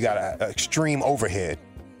change, and now you got an extreme overhead.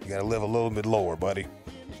 You got to live a little bit lower, buddy.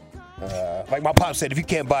 Like my pop said, if you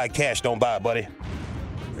can't buy it cash, don't buy it, buddy.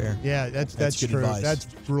 Fair. Yeah, that's good true. advice. That's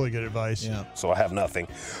really good advice. Yeah. So I have nothing.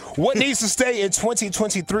 What needs to stay in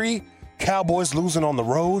 2023? Cowboys losing on the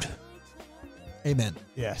road. Amen.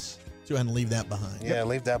 Yes. Go ahead and leave that behind. Yeah,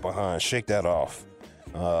 leave that behind. Shake that off.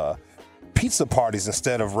 Pizza parties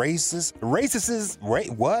instead of races.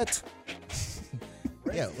 What?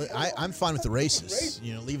 Yeah, I'm fine with the races.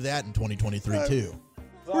 You know, leave that in 2023 too.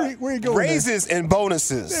 Where you going? Raises and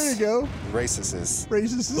bonuses. There you go. Raises.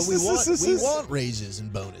 Raises. But we want raises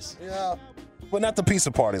and bonus. Yeah. But not the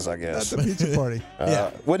pizza parties, I guess. Not the pizza party. Yeah.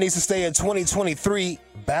 What needs to stay in 2023?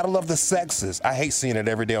 Battle of the sexes. I hate seeing it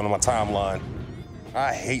every day on my timeline.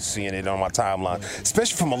 I hate seeing it on my timeline,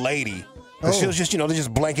 especially from a lady. She'll just, they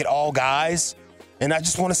just blanket all guys. And I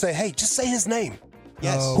just want to say, hey, just say his name.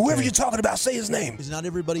 Yes. Whoever you're talking about, say his name. Because not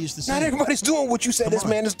everybody is the same. Not everybody's doing what you said this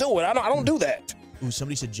man is doing. I don't do that. Ooh,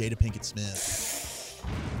 somebody said Jada Pinkett Smith.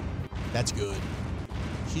 That's good.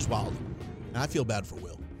 She's wild. And I feel bad for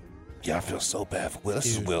Will. Yeah, I feel so bad for Will. This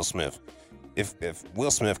is Will Smith. If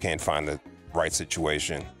Will Smith can't find the right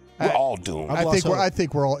situation, we're all doomed. I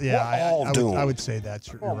think we're all. Yeah, we're all doomed. I would say that's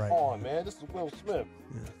you're right. Come on, man. This is Will Smith.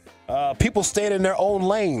 Yeah. People staying in their own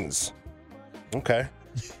lanes. Okay.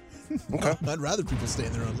 Okay. I'd rather people stay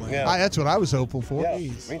in their own lane. Yeah. That's what I was hoping for. Yeah,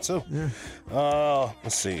 me too. Yeah.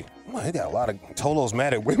 Let's see. Well, they got a lot of Tolos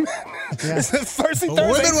mad at women. Yeah. It's Thursday. Women.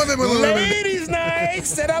 Ladies' night.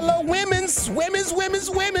 Said I love women's.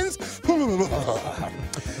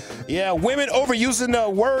 Yeah, women overusing the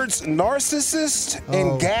words narcissist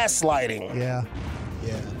and gaslighting. Yeah.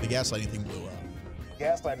 Yeah, the gaslighting thing blew up.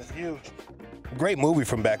 Gaslighting is huge. Great movie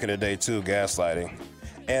from back in the day, too, Gaslighting.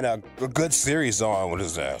 And a good series on, what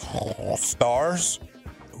is that? Stars?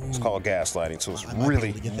 Ooh. It's called Gaslighting, so it's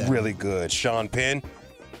really good. Sean Penn,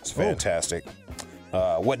 it's fantastic.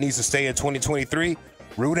 What needs to stay in 2023?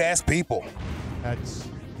 Rude-ass people. That's,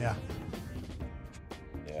 yeah.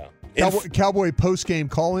 Yeah. Cowboy post-game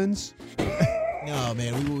call-ins? No,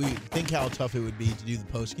 man, we think how tough it would be to do the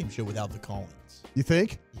post-game show without the call-ins. You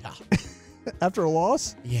think? Yeah. After a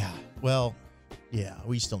loss? Yeah. Well, yeah,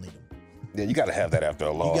 we still need them. Yeah, you got to have that after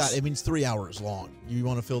a loss. It means 3 hours long. You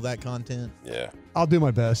want to fill that content? Yeah. I'll do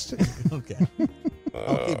my best. Okay.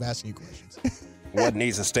 I'll keep asking you questions. What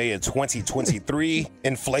needs to stay in 2023?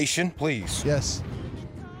 Inflation, please. Yes.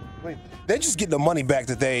 They're just getting the money back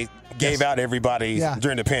that they gave out everybody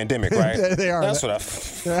during the pandemic, right? They are. That's what I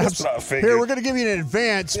figured. Here, we're going to give you an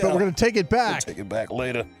advance, but we're going to take it back. We'll take it back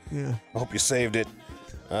later. Yeah. I hope you saved it.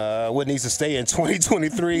 What needs to stay in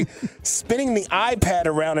 2023? Spinning the iPad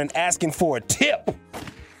around and asking for a tip.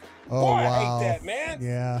 Oh, Boy, wow. I hate that, man.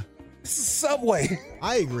 Yeah. This is Subway.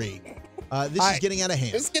 I agree. This is getting out of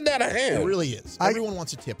hand. It's getting out of hand. It really is. Everyone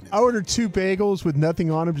wants a tip now. I ordered 2 bagels with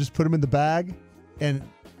nothing on them, just put them in the bag, and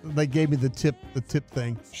they gave me the tip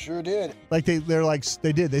thing. Sure did. Like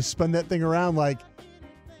they spun that thing around like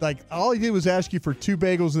all he did was ask you for 2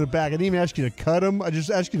 bagels in a bag. I didn't even ask you to cut them. I just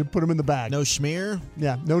asked you to put them in the bag. No schmear?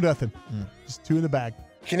 Yeah, no nothing. Just 2 in the bag.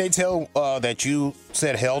 Can they tell that you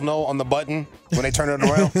said hell no on the button when they turn it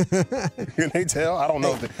around? Can they tell? I don't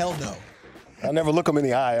know. Hell no. I never look them in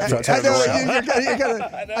the eye after I turn it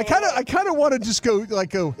around. I kind of want to just go,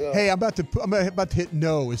 hey, I'm about to hit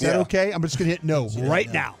no. Is that okay? I'm just going to hit no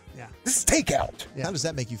right now. Yeah. This is takeout. Yeah. How does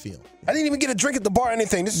that make you feel? I didn't even get a drink at the bar or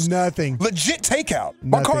anything. This is nothing. Legit takeout.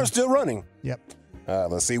 My car is still running. Yep.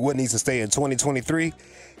 Let's see what needs to stay in 2023.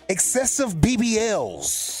 Excessive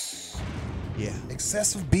BBLs. Yeah.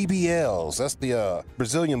 Excessive BBLs. That's the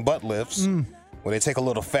Brazilian butt lifts, where they take a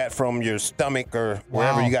little fat from your stomach or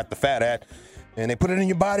wherever you got the fat at, and they put it in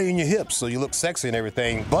your body and your hips so you look sexy and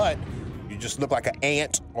everything, but you just look like an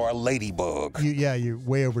ant or a ladybug. You're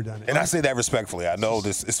way overdone it. And I say that respectfully. I know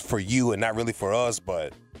this is for you and not really for us,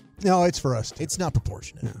 but... No, it's for us, too. It's not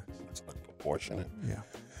proportionate. Yeah. It's not proportionate.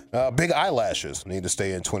 Yeah. Big eyelashes need to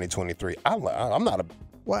stay in 2023. I'm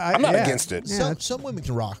not against it. Yeah. Some women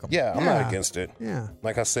can rock them. Yeah, I'm not against it. Yeah.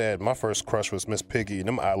 Like I said, my first crush was Miss Piggy, and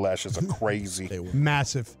them eyelashes are crazy. They were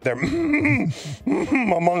massive. They're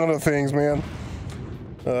among other things, man.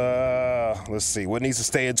 Let's see. What needs to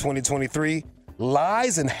stay in 2023?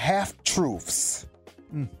 Lies and half-truths.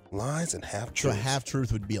 Lies and half-truths. So a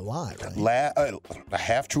half-truth would be a lie, right? A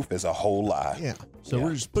half-truth is a whole lie. Yeah. So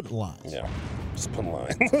we're just putting lies. Yeah. Just putting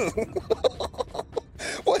lies.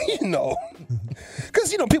 Well,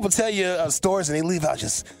 because, people tell you stories and they leave out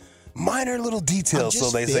just minor little details, so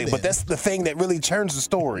they say. But that's the thing that really turns the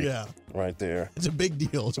story. Yeah. Right there. It's a big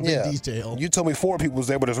deal. It's a big detail. You told me 4 people was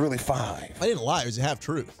there, but there's really 5. I didn't lie. It was a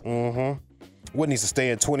half-truth. Mm-hmm. What needs to stay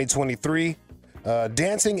in 2023?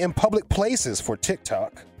 Dancing in public places for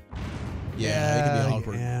TikTok. Yeah, it can be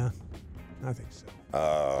awkward. Yeah, I think so.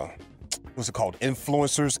 What's it called?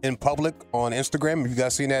 Influencers in public on Instagram. Have you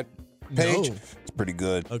guys seen that page? No. It's pretty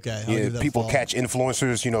good. Okay. I'll give that people a follow. catch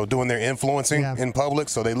influencers, doing their influencing in public,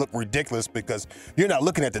 so they look ridiculous because you're not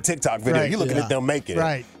looking at the TikTok video. Right. You're looking at them making it.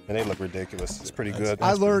 Right. And they look ridiculous. It's pretty good.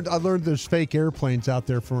 I learned there's fake airplanes out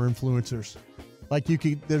there for influencers. Like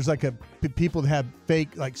there's like people that have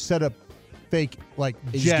fake, like set up fake like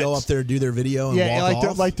They jets. just go up there and do their video and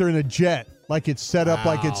walk off? They're in a jet. Like it's set up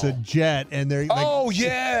like it's a jet, and they're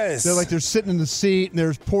yes, they're sitting in the seat and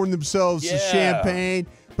they're pouring themselves some champagne,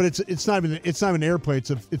 but it's not even an airplane. It's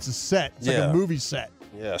a set. It's like a movie set.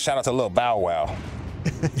 Yeah, shout out to Lil Bow Wow.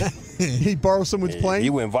 He borrowed someone's plane. He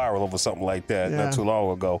went viral over something like that not too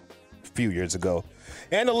long ago, a few years ago.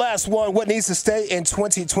 And the last one, what needs to stay in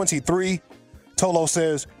 2023? Tolo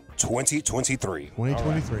says 2023.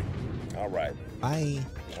 2023. All right. Bye.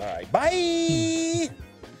 All right. Bye.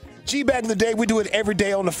 G-Bag of the Day, we do it every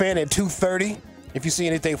day on the Fan at 2:30. If you see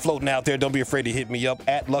anything floating out there, don't be afraid to hit me up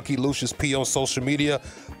at Lucky Lucius P on social media,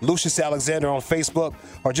 Lucius Alexander on Facebook,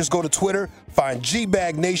 or just go to Twitter, find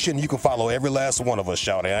G-Bag Nation. You can follow every last one of us,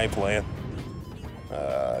 shout I ain't playing.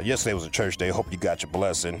 Yesterday was a church day. Hope you got your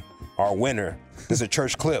blessing. Our winner is a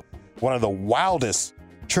church clip, one of the wildest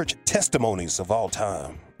church testimonies of all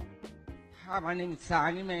time. Hi, my name is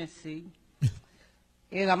Tiny Mancy.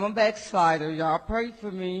 And I'm a backslider. Y'all pray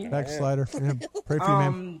for me. Backslider. Yeah, pray for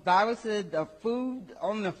you, man. Bible said the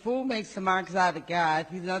fool makes the minds out of God.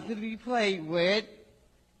 He's nothing to be played with.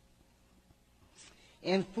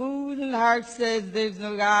 And food and heart says there's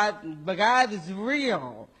no God, but God is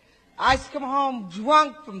real. I used to come home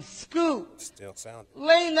drunk from school. Still sounding.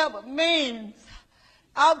 Laying up with men.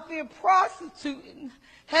 Out there prostituting.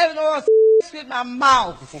 Having all in my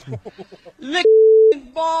mouth.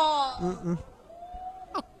 Licking balls.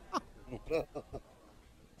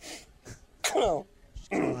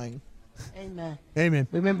 Crying. Amen. Amen.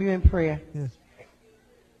 Remember you in prayer. Yes.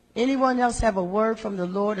 Anyone else have a word from the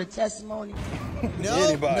Lord, a testimony?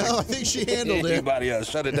 No, I think she handled it. Anybody else?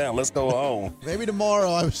 Shut it down. Let's go home. Maybe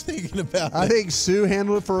tomorrow. I was thinking about it. I think Sue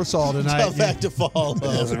handled it for us all tonight. Tough act to follow.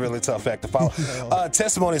 That's a really tough act to follow.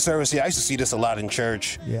 Testimony service. Yeah, I used to see this a lot in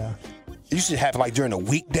church. Yeah. You should have like during the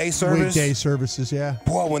weekday service. Weekday services, yeah.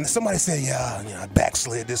 Boy, when somebody say, I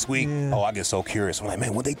backslid this week. Yeah. Oh, I get so curious. I'm like,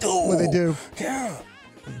 man, what they do? What they do? Yeah.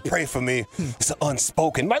 Pray for me. It's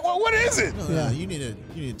unspoken. Like, well, what is it? No, you need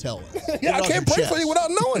to tell us. Yeah, I can't pray for you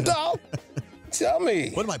without knowing, dog. Tell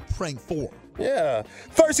me. What am I praying for? Yeah.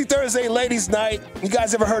 Thirsty Thursday, ladies' night. You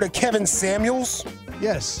guys ever heard of Kevin Samuels?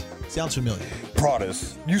 Yes. Sounds familiar.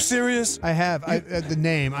 Broadus. You serious? I have. The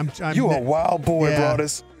name. I'm you a wild boy,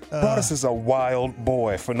 Broadus. Broadus is a wild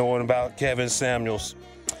boy for knowing about Kevin Samuels.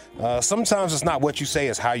 Sometimes it's not what you say,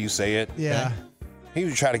 it's how you say it. Yeah. He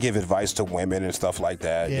would try to give advice to women and stuff like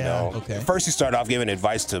that. Yeah. You know. Okay. First, he started off giving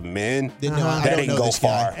advice to men. That didn't go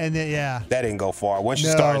far. And then, that didn't go far. Once you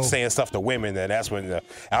start saying stuff to women, then that's when the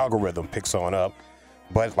algorithm picks on up.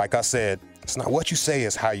 But like I said, it's not what you say,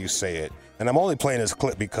 it's how you say it. And I'm only playing this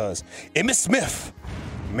clip because Emmitt Smith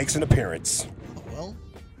makes an appearance. Oh, well.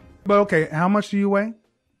 But okay, how much do you weigh?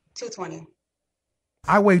 220.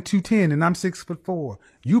 I weigh 210 and I'm 6'4".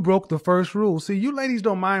 You broke the first rule. See, you ladies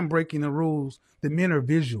don't mind breaking the rules. The men are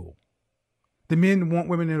visual. The men want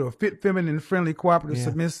women that are fit, feminine, friendly, cooperative,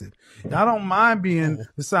 submissive. And I don't mind being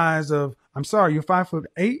the size of, I'm sorry, you're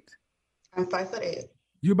 5'8"? I'm 5'8".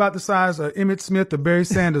 You about the size of Emmitt Smith or Barry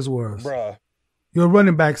Sanders was. Bruh. You're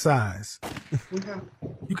running back size.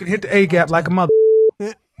 You can hit the A-gap like a mother.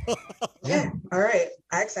 Yeah, all right.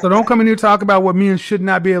 I accept So don't that. come in here talk about what men should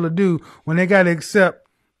not be able to do when they got to accept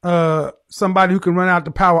somebody who can run out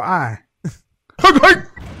the power I.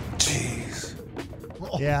 Jeez.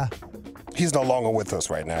 Yeah. He's no longer with us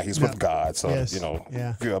right now. He's with God. So, Yes.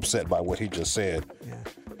 if you're upset by what he just said,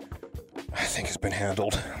 I think it's been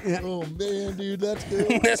handled. Yeah. Oh, man, dude, that's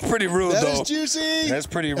good. That's pretty rude, That though. is juicy. That's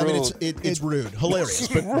pretty rude. I mean, it's rude. Hilarious.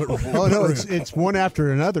 But Oh, no, it's one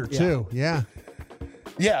after another, too. Yeah.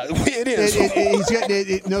 Yeah, it is. He's got,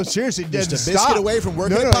 no, seriously. It Just doesn't a biscuit stop. away from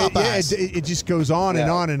working at Popeyes. It just goes on and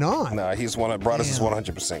on and on. No, Broadus is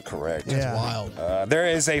 100% correct. That's wild. There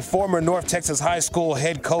is a former North Texas high school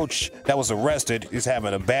head coach that was arrested. He's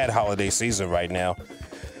having a bad holiday season right now.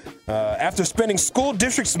 After spending school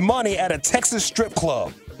district's money at a Texas strip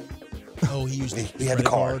club. Oh, he used He had the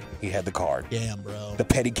card. He had the card. Damn, bro. The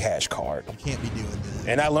petty cash card. You can't be doing that.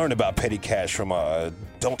 And I learned about petty cash from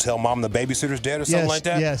Don't Tell Mom the Babysitter's Dead or something like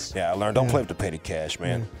that. Yes. Yeah, I learned don't play with the petty cash,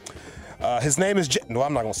 man. His name is no,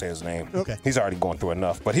 I'm not going to say his name. Okay. He's already going through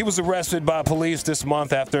enough. But he was arrested by police this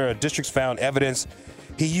month after districts found evidence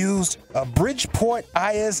he used a Bridgeport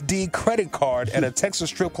ISD credit card at a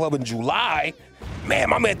Texas strip club in July. Man,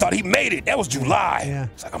 my man thought he made it. That was July. Yeah.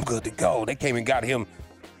 It's like, I'm good to go. They came and got him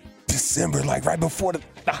December, like right before the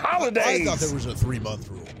holidays. I thought there was a 3-month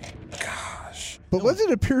rule. Gosh. But doesn't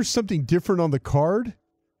it appear something different on the card?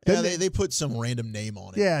 Yeah, they put some random name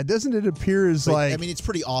on it. Yeah, doesn't it appear as But, like I mean, it's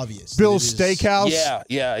pretty obvious. Bill's that it is- Steakhouse?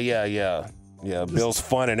 Yeah, Bill's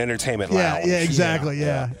Fun and Entertainment Yeah, Lounge. yeah, exactly.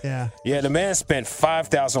 Yeah. Yeah, the man spent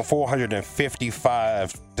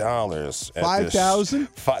 $5,455 at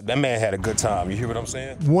 $5,000? That man had a good time. You hear what I'm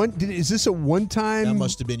saying? Is this a one-time? That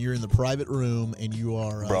must have been you're in the private room and you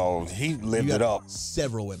are. Bro, he lived you it got up.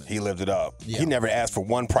 Several women. He lived it up. Yeah. He never asked for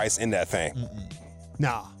one price in that thing.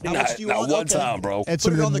 Nah. How much do you not want? one Okay. time, bro. And Put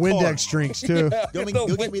some it of on them the card. Windex drinks, too. Go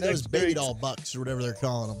give me those baby doll bucks or whatever they're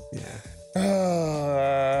calling them. He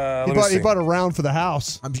Let me bought see. a round for the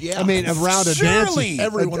house. Yeah. I mean, a round of Surely. dances.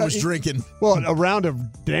 Everyone was drinking. Well, a round of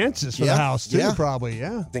dances for the Yeah, house, too, yeah. probably.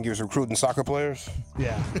 Yeah. Think he was recruiting soccer players?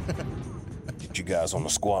 Yeah. Get you guys on the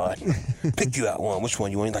squad. Pick you out one. Which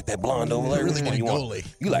one? You ain't like that blonde over there? Really Which one you want? goalie.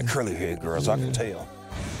 You like curly hair girls, I can tell.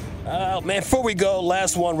 Man, before we go,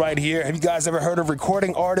 last one right here. Have you guys ever heard of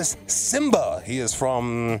recording artist Simba? He is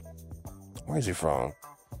from, where is he from?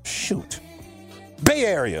 Shoot. Bay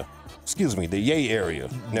Area. Excuse me, the Yay area.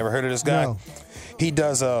 Never heard of this guy? No. He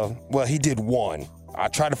does, he did one. I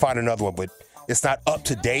tried to find another one, but it's not up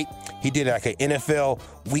to date. He did like an NFL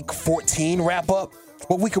Week 14 wrap up.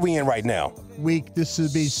 What week are we in right now? This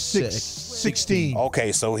would be 16.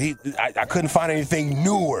 Okay, so I couldn't find anything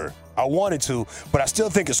newer. I wanted to, but I still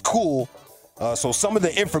think it's cool. So some of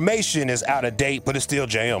the information is out of date, but it still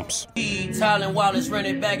jams. Tylen Wallace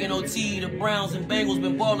running back in OT. The Browns and Bengals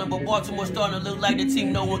been balling, but Baltimore starting to look like the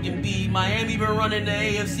team no one can beat. Miami been running the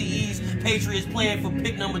AFC East. Patriots playing for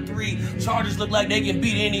pick number 3. Chargers look like they can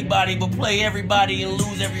beat anybody, but play everybody and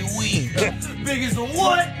lose every week. Biggest the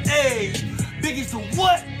what? Hey. Biggest the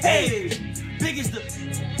what? Hey. Biggest the...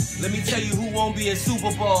 Let me tell you who won't be at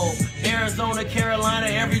Super Bowl. Arizona, Carolina,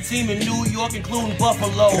 every team in New York, including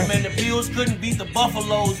Buffalo. Man, the Bills couldn't beat the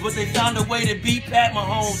Buffaloes, but they found a way to beat Pat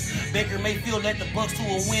Mahomes. Baker Mayfield led the Bucs to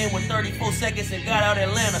a win with 34 seconds and got out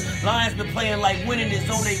Atlanta. Lions been playing like winning is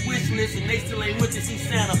on their wish list, and they still ain't went to see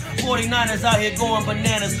Santa. 49ers out here going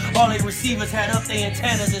bananas. All their receivers had up their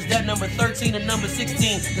antennas. Is that number 13 and number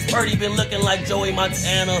 16? Cause Purdy been looking like Joey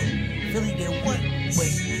Montana. Philly did what?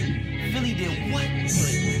 Wait. Philly did what?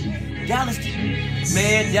 Wait.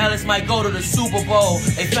 Dallas might go to the Super Bowl.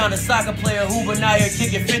 They found a soccer player who been out here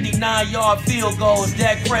kicking 59-yard field goals.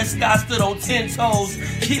 Dak Prescott stood on 10 toes.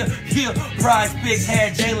 Prize Picks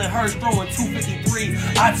had Jalen Hurts throwing 253.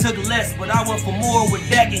 I took less, but I went for more with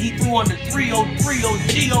Dak, and he threw on the 3-0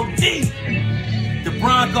 G-O-D. The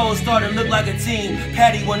Broncos started to look like a team.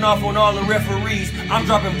 Patty went off on all the referees. I'm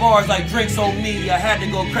dropping bars like drinks on me. I had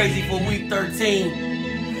to go crazy for week 13.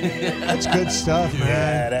 That's good stuff, man.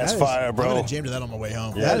 Yeah, that's fire, bro. I'm going to jam to that on my way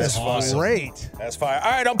home. Yeah, That is awesome. great. That's fire. All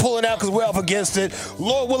right, I'm pulling out because we're up against it.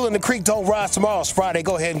 Lord willing, the creek don't rise. Tomorrow's Friday.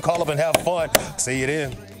 Go ahead and call up and have fun. See you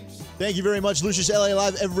then. Thank you very much, Lucius. LA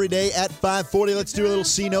Live every day at 5:40. Let's do a little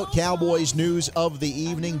C-Note Cowboys news of the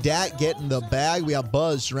evening. Dak getting the bag. We have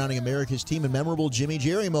buzz surrounding America's team and memorable Jimmy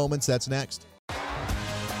Jerry moments. That's next.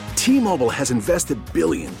 T-Mobile has invested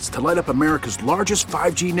billions to light up America's largest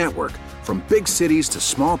 5G network, from big cities to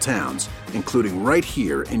small towns, including right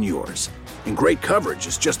here in yours. And great coverage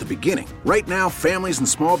is just the beginning. Right now, families and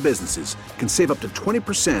small businesses can save up to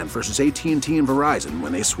 20% versus AT&T and Verizon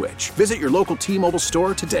when they switch. Visit your local T-Mobile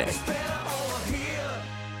store today.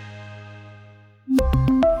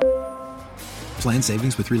 Plan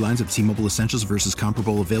savings with 3 lines of T-Mobile Essentials versus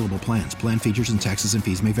comparable available plans. Plan features and taxes and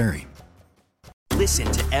fees may vary.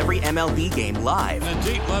 Listen to every MLB game live. In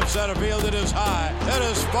the deep left center field, it is high,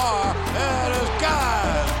 it is far, it is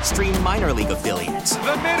gone. Stream minor league affiliates.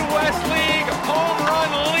 The Midwest League home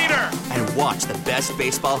run leader. And watch the best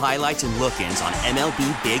baseball highlights and look-ins on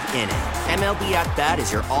MLB Big Inning. MLB At Bat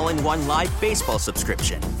is your all-in-one live baseball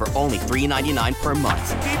subscription for only $3.99 per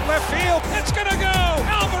month. Deep left field, it's gonna go.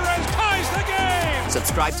 Alvarez ties the game.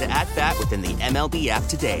 Subscribe to At Bat within the MLB app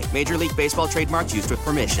today. Major League Baseball trademarks used with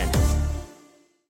permission.